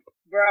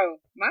 Bro,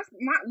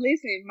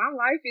 listen, my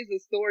life is a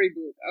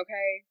storybook,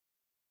 okay?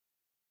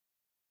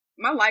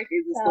 My life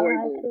is a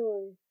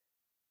storybook.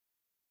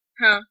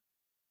 Huh?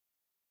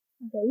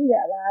 Okay, we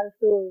got a lot of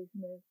stories,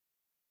 man.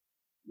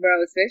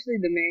 Bro, especially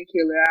the man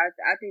killer.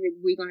 I think that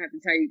we're gonna have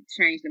to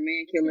change the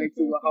man killer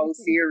into a whole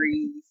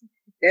series.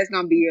 That's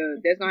gonna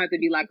have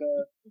to be like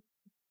a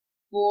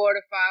 4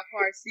 to 5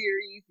 part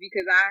series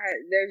because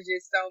there's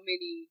just so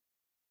many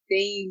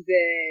things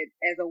that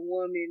as a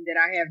woman that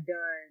I have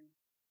done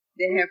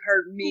that have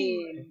hurt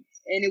men,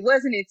 and it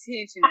wasn't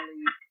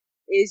intentionally.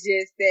 It's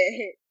just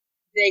that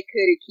they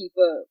couldn't keep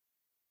up.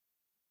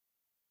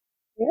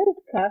 Yeah,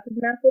 cops is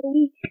not for the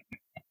weak.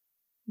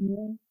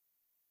 Yeah.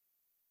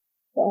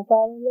 Don't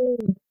fall in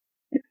love.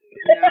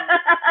 No,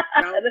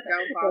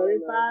 don't fall in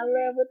love. Fall in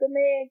love with the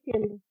man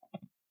killer.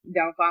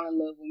 don't fall in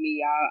love with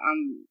me.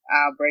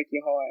 I'll break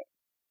your heart.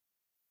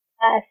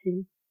 I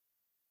see.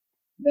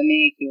 The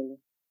man killer.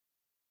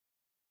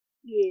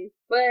 Yes.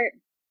 But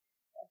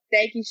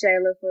thank you,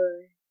 Shayla,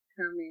 for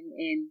coming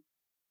and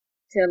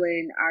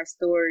telling our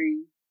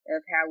story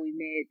of how we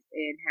met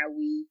and how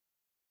we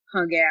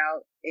hung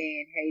out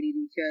and hated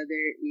each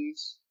other.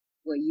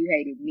 Well, you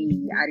hated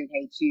me. I didn't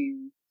hate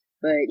you.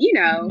 But, you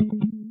know.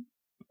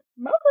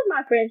 Most of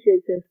my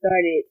friendships have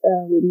started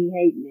with me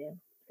hating them.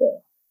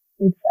 So,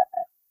 it's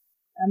fine.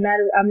 I'm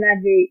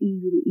not very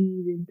easy to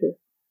ease into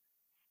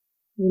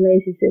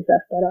relationships.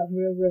 I start off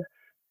real rough.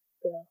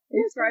 So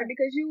that's right,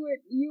 because you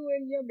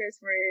and your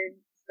best friend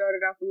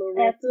started off a little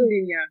rough too,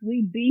 didn't you?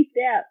 We beefed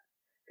out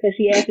because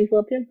she asked me for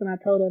a pencil and I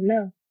told her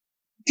no.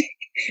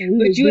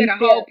 But you had a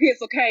whole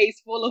pencil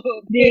case full of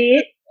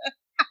Did.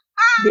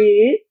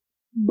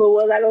 But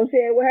was I gonna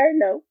share it with her?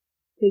 No.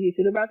 Because you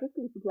should have brought the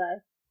school supplies.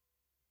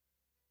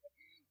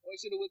 Or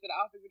should have went to the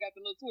office and got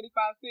the little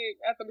 25 cents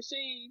at the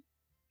machine.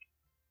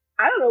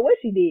 I don't know what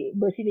she did,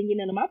 but she didn't get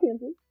none of my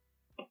pencils.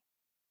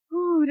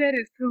 Oh, that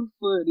is too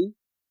funny.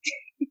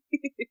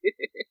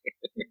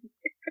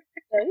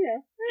 So,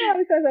 yeah,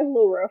 because I'm a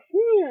little rough.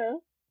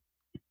 Yeah.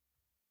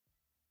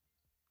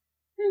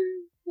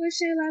 Well,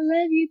 Shayla, I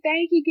love you.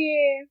 Thank you,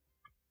 girl.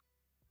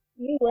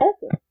 You're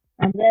welcome.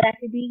 I'm glad I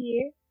could be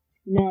here.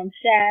 You know, I'm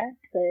shy,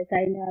 so that's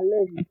how you know I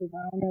love you, because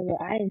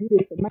I ain't do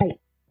this for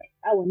Mike.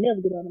 I would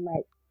never get on the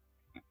mic.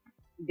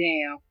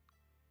 Damn.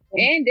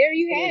 And there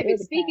you have it.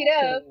 Speaking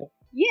of,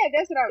 yeah,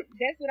 that's what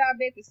I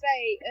meant to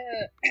say.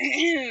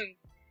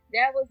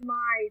 That was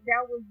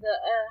the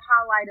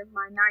highlight of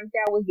my night.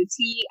 That was the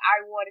tea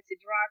I wanted to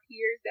drop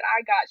here, that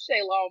I got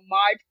Shayla on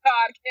my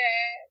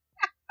podcast.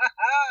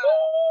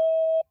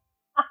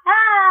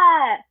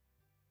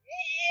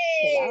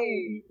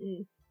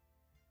 Yay!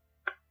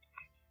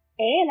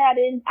 And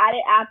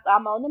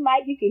I'm on the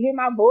mic. You can hear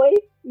my voice.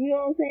 You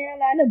know what I'm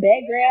saying? I'm in the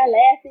background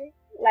laughing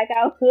like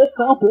I was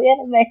on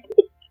anime.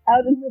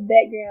 I was in the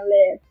background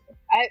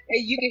laughing.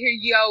 You can hear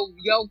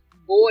your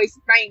voice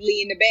faintly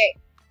in the back.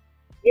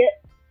 Yep.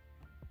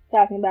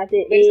 Talking about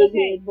that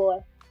egghead boy.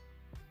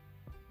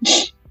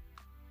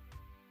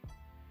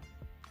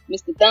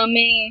 Mr.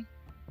 Thumbman.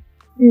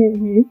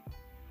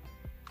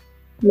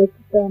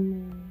 Mr.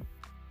 Thumbman.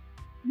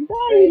 You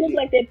look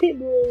like that pit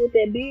bull with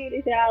that beard.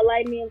 They say I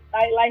like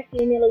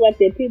skin men look like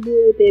that pit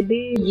bull with that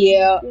beard.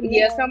 Yeah,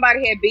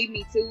 somebody had beat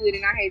me to it,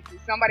 and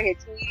somebody had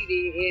tweeted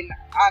it, and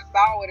I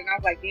saw it, and I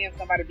was like, damn,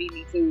 somebody beat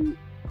me to it.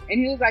 And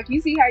he was like, you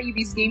see how you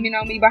be scheming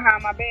on me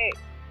behind my back?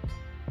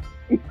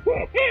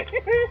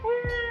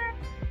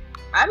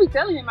 I be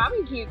telling him,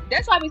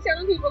 that's why I be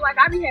telling people, like,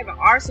 I be having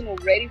Arsenal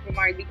ready for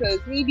Mike,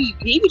 because he be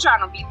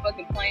trying to be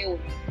fucking playing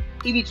with me.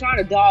 He be trying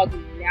to dog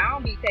me. Now I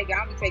don't be taking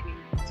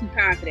too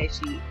kind for that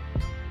shit.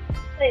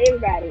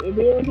 Everybody, and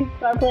then when he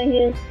started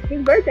playing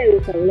his birthday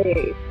was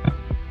hilarious.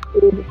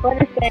 It was the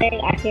funnest thing.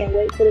 I can't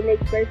wait for the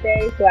next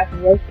birthday so I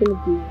can roast him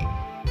again.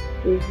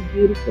 It was a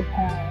beautiful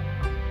time.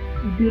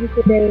 A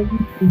beautiful day in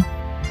Houston.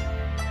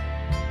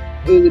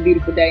 It was a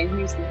beautiful day in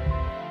Houston. A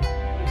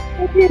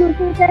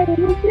beautiful day in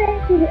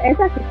Houston. As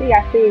I can see,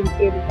 I sing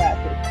every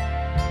podcast.